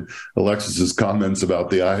appreciated Alexis's comments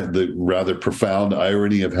about the rather profound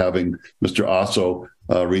irony of having Mr. Aso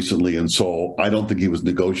recently in Seoul. I don't think he was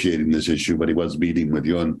negotiating this issue, but he was meeting with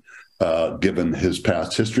Yoon, given his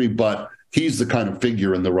past history. But he's the kind of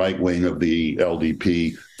figure in the right wing of the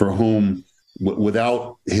LDP for whom,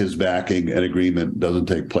 without his backing, an agreement doesn't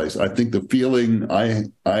take place. I think the feeling I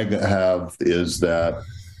have is that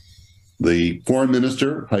the foreign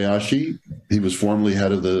minister, Hayashi, he was formerly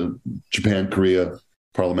head of the Japan-Korea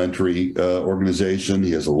Parliamentary Organization.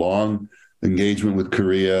 He has a long engagement with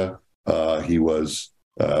Korea. He has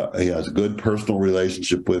a good personal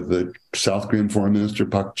relationship with the South Korean foreign minister,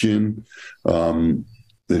 Park Jin. That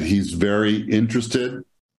he's very interested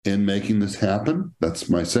in making this happen. That's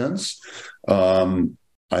my sense.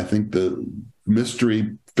 I think the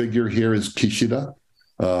mystery figure here is Kishida.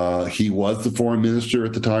 He was the foreign minister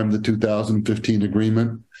at the time of the 2015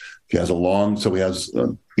 agreement. He has some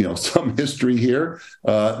history here.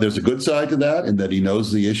 There's a good side to that in that he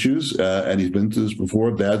knows the issues and he's been through this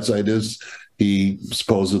before. Bad side is he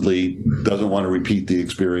supposedly doesn't want to repeat the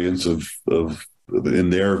experience of in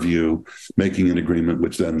their view, making an agreement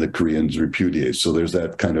which then the Koreans repudiate. So there's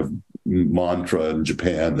that kind of mantra in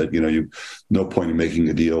Japan that, no point in making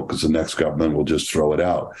a deal because the next government will just throw it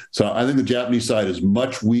out. So I think the Japanese side is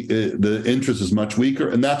the interest is much weaker.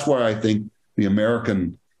 And that's why I think the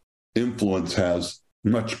American influence has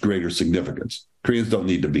much greater significance. Koreans don't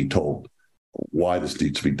need to be told why this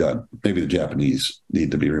needs to be done. Maybe the Japanese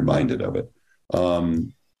need to be reminded of it.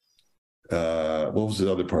 What was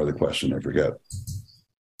the other part of the question? I forget.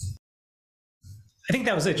 I think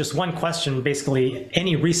that was it. Just one question, basically,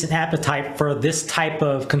 any recent appetite for this type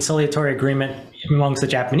of conciliatory agreement amongst the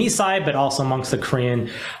Japanese side, but also amongst the Korean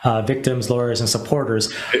victims, lawyers, and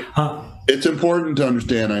supporters. It's important to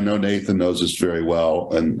understand, I know Nathan knows this very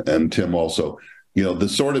well, and Tim also, the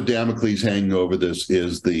sort of Damocles hanging over this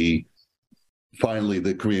is finally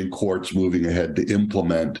the Korean courts moving ahead to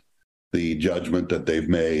implement the judgment that they've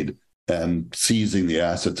made and seizing the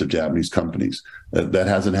assets of Japanese companies. That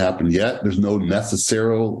hasn't happened yet. There's no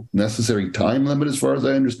necessary time limit, as far as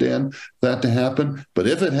I understand, that to happen. But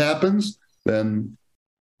if it happens, then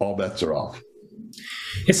all bets are off.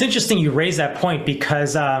 It's interesting you raise that point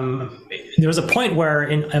because there was a point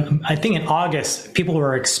where I think in August, people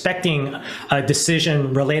were expecting a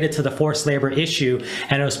decision related to the forced labor issue,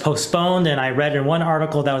 and it was postponed. And I read in one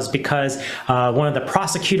article that was because one of the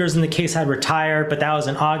prosecutors in the case had retired, but that was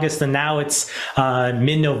in August, and now it's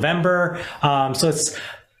mid-November. So it's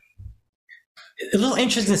a little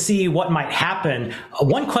interesting to see what might happen.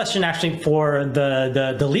 One question actually for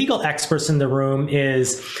the legal experts in the room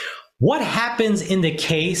is, what happens in the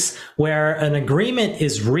case where an agreement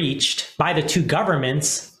is reached by the two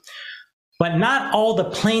governments, but not all the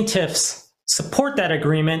plaintiffs support that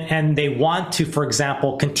agreement and they want to, for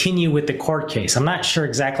example, continue with the court case? I'm not sure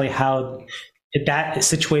exactly how that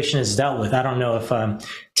situation is dealt with. I don't know if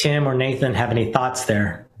Tim or Nathan have any thoughts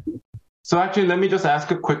there. So actually, let me just ask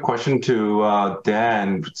a quick question to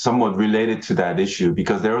Dan, somewhat related to that issue,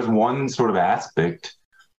 because there is one sort of aspect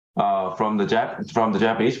from the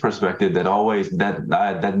Japanese perspective that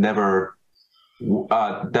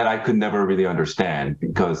I could never really understand,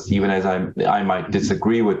 because even as I might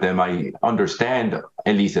disagree with them, I understand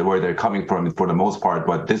at least where they're coming from for the most part.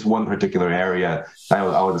 But this one particular area I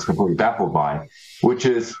was completely baffled by, which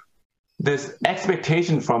is this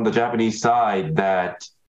expectation from the Japanese side that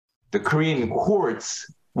the Korean courts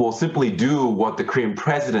will simply do what the Korean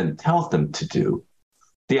president tells them to do.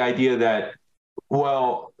 The idea that,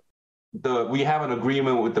 well, we have an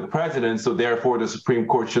agreement with the president, so therefore the Supreme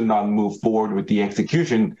Court should not move forward with the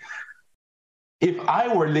execution. if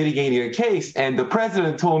I were litigating a case and the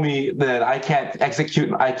president told me that I can't execute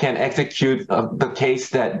the case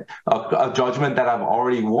that a judgment that I've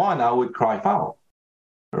already won, I would cry foul.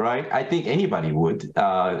 Right? I think anybody would.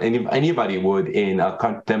 Anybody would in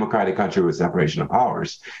a democratic country with separation of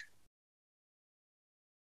powers.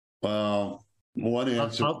 Well, one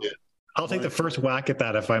answer. I'll take the first whack at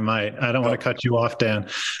that, if I might. I don't want to cut you off, Dan.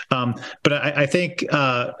 But I think,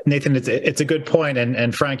 Nathan, it's a good point.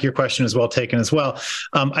 And Frank, your question is well taken as well.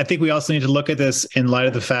 I think we also need to look at this in light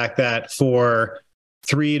of the fact that for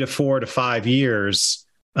 3 to 4 to 5 years,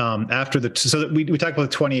 after we talked about the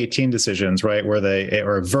 2018 decisions, right, where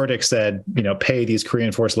a verdict said, pay these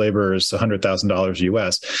Korean forced laborers $100,000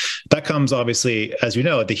 US. That comes obviously, as you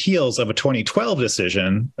know, at the heels of a 2012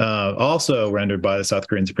 decision, also rendered by the South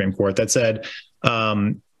Korean Supreme Court, that said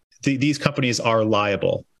these companies are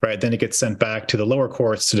liable, right? Then it gets sent back to the lower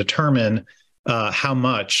courts to determine how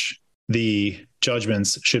much the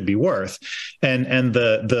judgments should be worth, and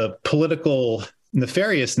the political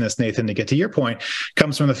nefariousness, Nathan, to get to your point,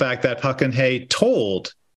 comes from the fact that Park Geun-hye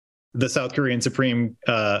told the South Korean Supreme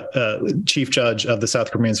chief judge of the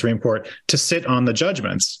South Korean Supreme Court to sit on the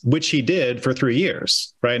judgments, which he did for 3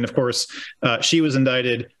 years, right? And of course, she was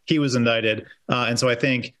indicted, he was indicted, and so I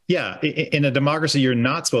think, in a democracy, you're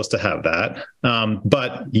not supposed to have that,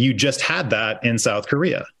 but you just had that in South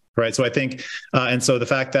Korea, right? So I think, and so the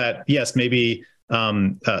fact that yes, maybe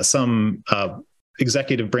some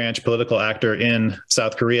executive branch political actor in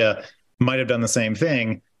South Korea might have done the same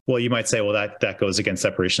thing. Well, you might say, well, that goes against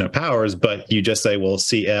separation of powers, but you just say, well,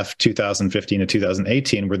 CF 2015 to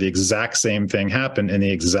 2018, where the exact same thing happened in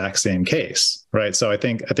the exact same case, right? So I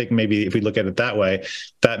think maybe if we look at it that way,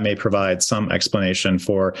 that may provide some explanation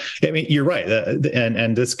for. I mean, you're right,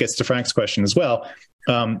 and this gets to Frank's question as well.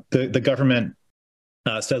 The government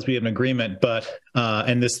says we have an agreement, but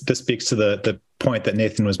and this speaks to the point that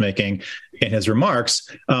Nathan was making in his remarks.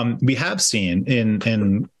 We have seen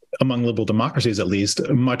in among liberal democracies, at least,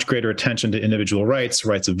 much greater attention to individual rights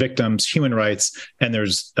of victims, human rights, and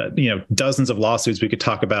there's dozens of lawsuits we could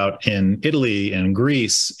talk about in Italy and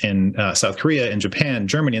Greece, in South Korea, in Japan,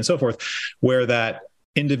 Germany, and so forth, where that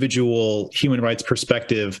individual human rights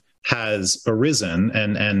perspective has arisen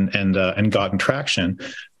and gotten traction.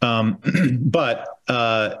 But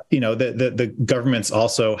the governments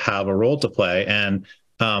also have a role to play. And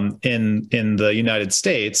in the United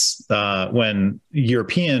States, when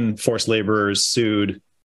European forced laborers sued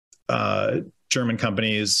German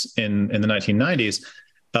companies in the 1990s,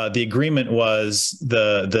 the agreement was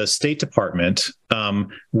the State Department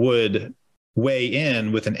would weigh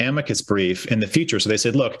in with an amicus brief in the future. So they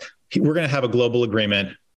said, look, we're going to have a global agreement.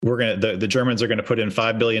 The Germans are going to put in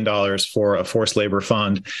 $5 billion for a forced labor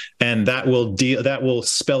fund, and that will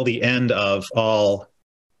spell the end of all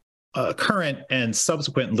current and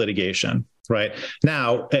subsequent litigation. Right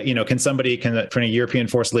now, can a European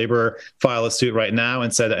forced laborer file a suit right now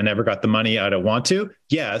and say, I never got the money, I don't want to?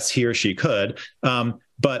 Yes, he or she could.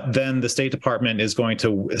 But then the State Department is going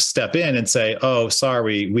to step in and say, oh,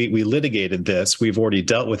 sorry, we litigated this. We've already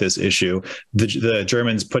dealt with this issue. The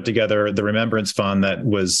Germans put together the Remembrance Fund that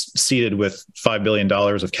was seeded with $5 billion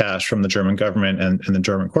of cash from the German government and the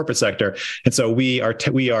German corporate sector. And so we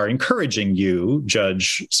are encouraging you,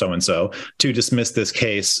 Judge so-and-so, to dismiss this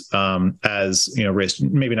case as,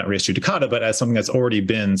 maybe not res judicata, but as something that's already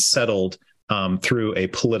been settled through a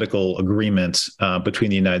political agreement between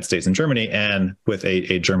the United States and Germany, and with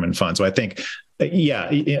a German fund. So I think,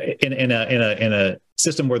 in a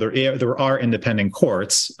system where there are independent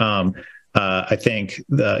courts, I think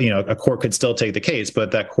a court could still take the case,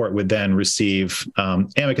 but that court would then receive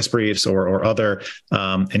amicus briefs or other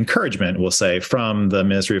encouragement, we'll say, from the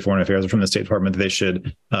Ministry of Foreign Affairs or from the State Department that they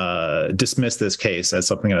should dismiss this case as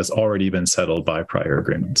something that has already been settled by prior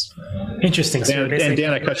agreements. Interesting. And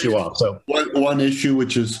Dan, I cut you off. So one issue,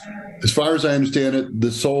 which is, as far as I understand it,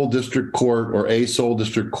 the Seoul District Court or a Seoul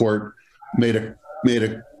District Court made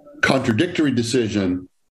a contradictory decision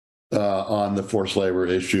on the forced labor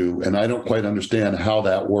issue, and I don't quite understand how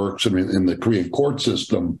that works in the Korean court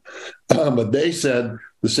system. But they said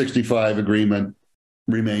the 1965 agreement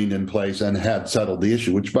remained in place and had settled the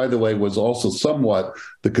issue, which, by the way, was also somewhat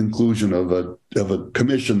the conclusion of a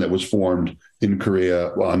commission that was formed in Korea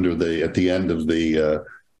at the end of the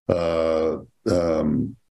Roh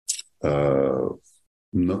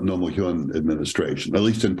Moo-hyun administration, at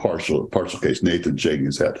least in partial case. Nathan's shaking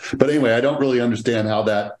his head. But anyway, I don't really understand how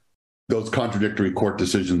those contradictory court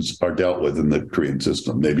decisions are dealt with in the Korean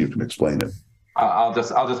system. Maybe you can explain it. I'll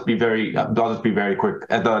just be very quick.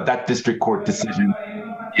 That district court decision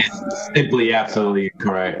It's simply absolutely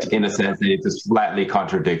correct in a sense that it just flatly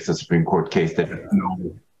contradicts the Supreme Court case. There's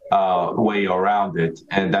no way around it,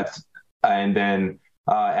 and then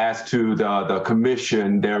as to the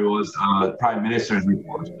commission, there was Prime Minister's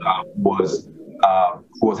report who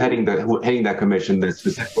was heading that commission that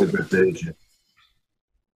specifically represented.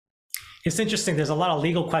 It's interesting. There's a lot of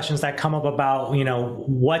legal questions that come up about,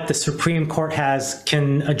 what the Supreme Court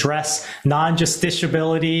can address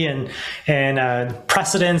non-justiciability and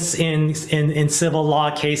precedents in civil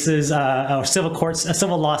law cases or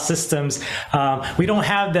civil law systems. We don't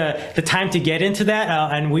have the time to get into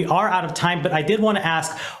that, and we are out of time. But I did want to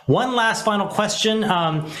ask one last final question,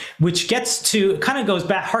 which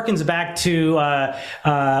harkens back to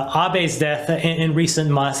Abe's death in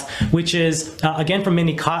recent months, which is again from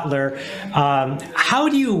Minnie Kotler. How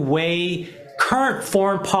do you weigh current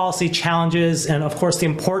foreign policy challenges and, of course, the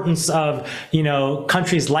importance of,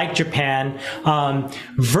 countries like Japan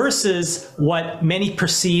versus what many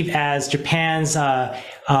perceive as Japan's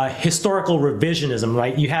historical revisionism,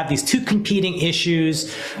 right? You have these two competing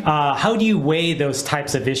issues. How do you weigh those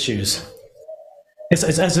types of issues?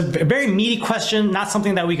 It's a very meaty question, not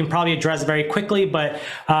something that we can probably address very quickly, but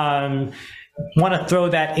want to throw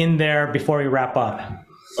that in there before we wrap up.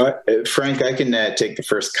 Frank, I can take the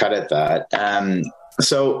first cut at that.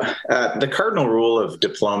 So the cardinal rule of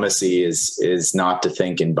diplomacy is not to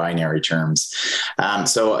think in binary terms.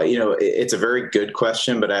 It's a very good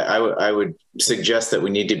question, but I would suggest that we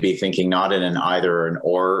need to be thinking not in an either or an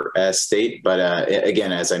or state, but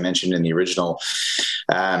again, as I mentioned in the original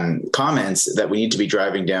comments, that we need to be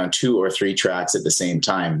driving down 2 or 3 tracks at the same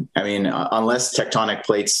time. I mean, unless tectonic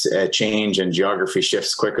plates change and geography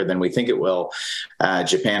shifts quicker than we think it will,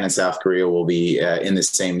 Japan and South Korea will be in the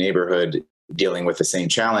same neighborhood, dealing with the same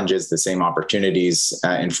challenges, the same opportunities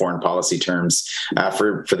in foreign policy terms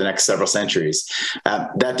for the next several centuries.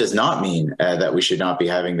 That does not mean that we should not be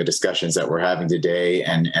having the discussions that we're having today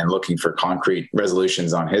and looking for concrete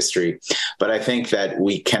resolutions on history. But I think that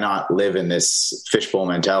we cannot live in this fishbowl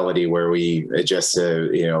mentality where we just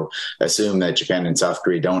assume that Japan and South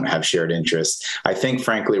Korea don't have shared interests. I think,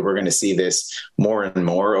 frankly, we're going to see this more and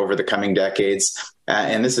more over the coming decades.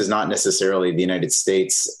 And this is not necessarily the United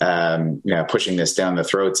States pushing this down the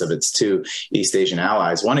throats of its 2 East Asian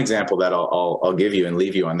allies. One example that I'll give you and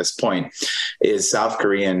leave you on this point is South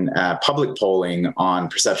Korean public polling on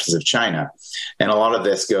perceptions of China. And a lot of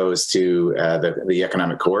this goes to the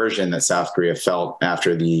economic coercion that South Korea felt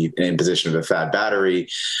after the imposition of the THAAD battery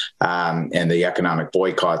and the economic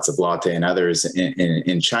boycotts of Lotte and others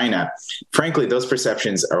in China. Frankly, those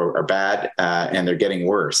perceptions are bad and they're getting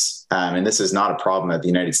worse. And this is not a problem that the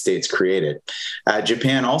United States created.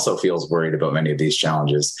 Japan also feels worried about many of these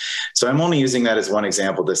challenges. So I'm only using that as one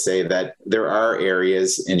example to say that there are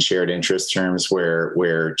areas in shared interest terms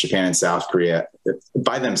where Japan and South Korea,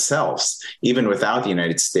 by themselves, even without the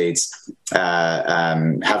United States,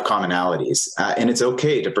 have commonalities. And it's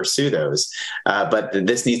okay to pursue those. But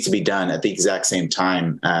this needs to be done at the exact same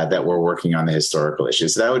time that we're working on the historical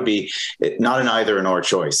issues. So that would be not an either or nor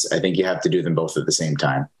choice. I think you have to do them both at the same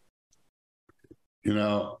time.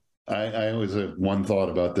 I always have one thought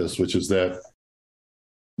about this, which is that,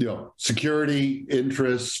 security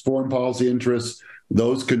interests, foreign policy interests,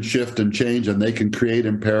 those can shift and change, and they can create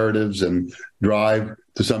imperatives and drive,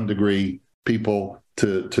 to some degree, people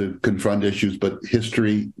to confront issues. But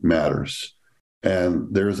history matters. And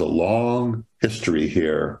there's a long history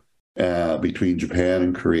here between Japan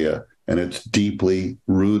and Korea, and it's deeply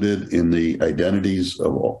rooted in the identities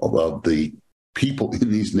of the people in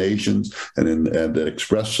these nations and that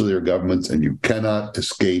express to their governments, and you cannot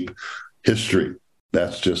escape history.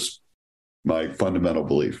 That's just my fundamental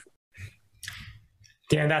belief.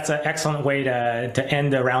 Dan, that's an excellent way to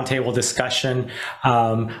end the roundtable discussion.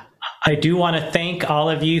 I do want to thank all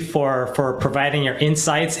of you for providing your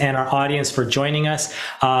insights and our audience for joining us.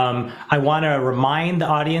 I want to remind the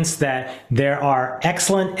audience that there are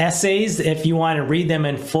excellent essays, if you want to read them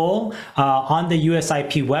in full, on the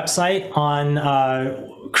USIP website on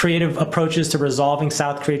creative approaches to resolving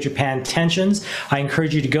South Korea-Japan tensions. I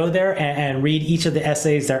encourage you to go there and read each of the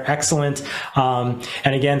essays. They're excellent. And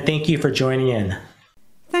again, thank you for joining in.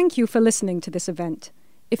 Thank you for listening to this event.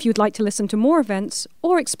 If you'd like to listen to more events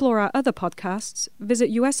or explore our other podcasts, visit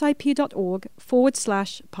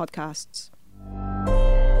usip.org/podcasts.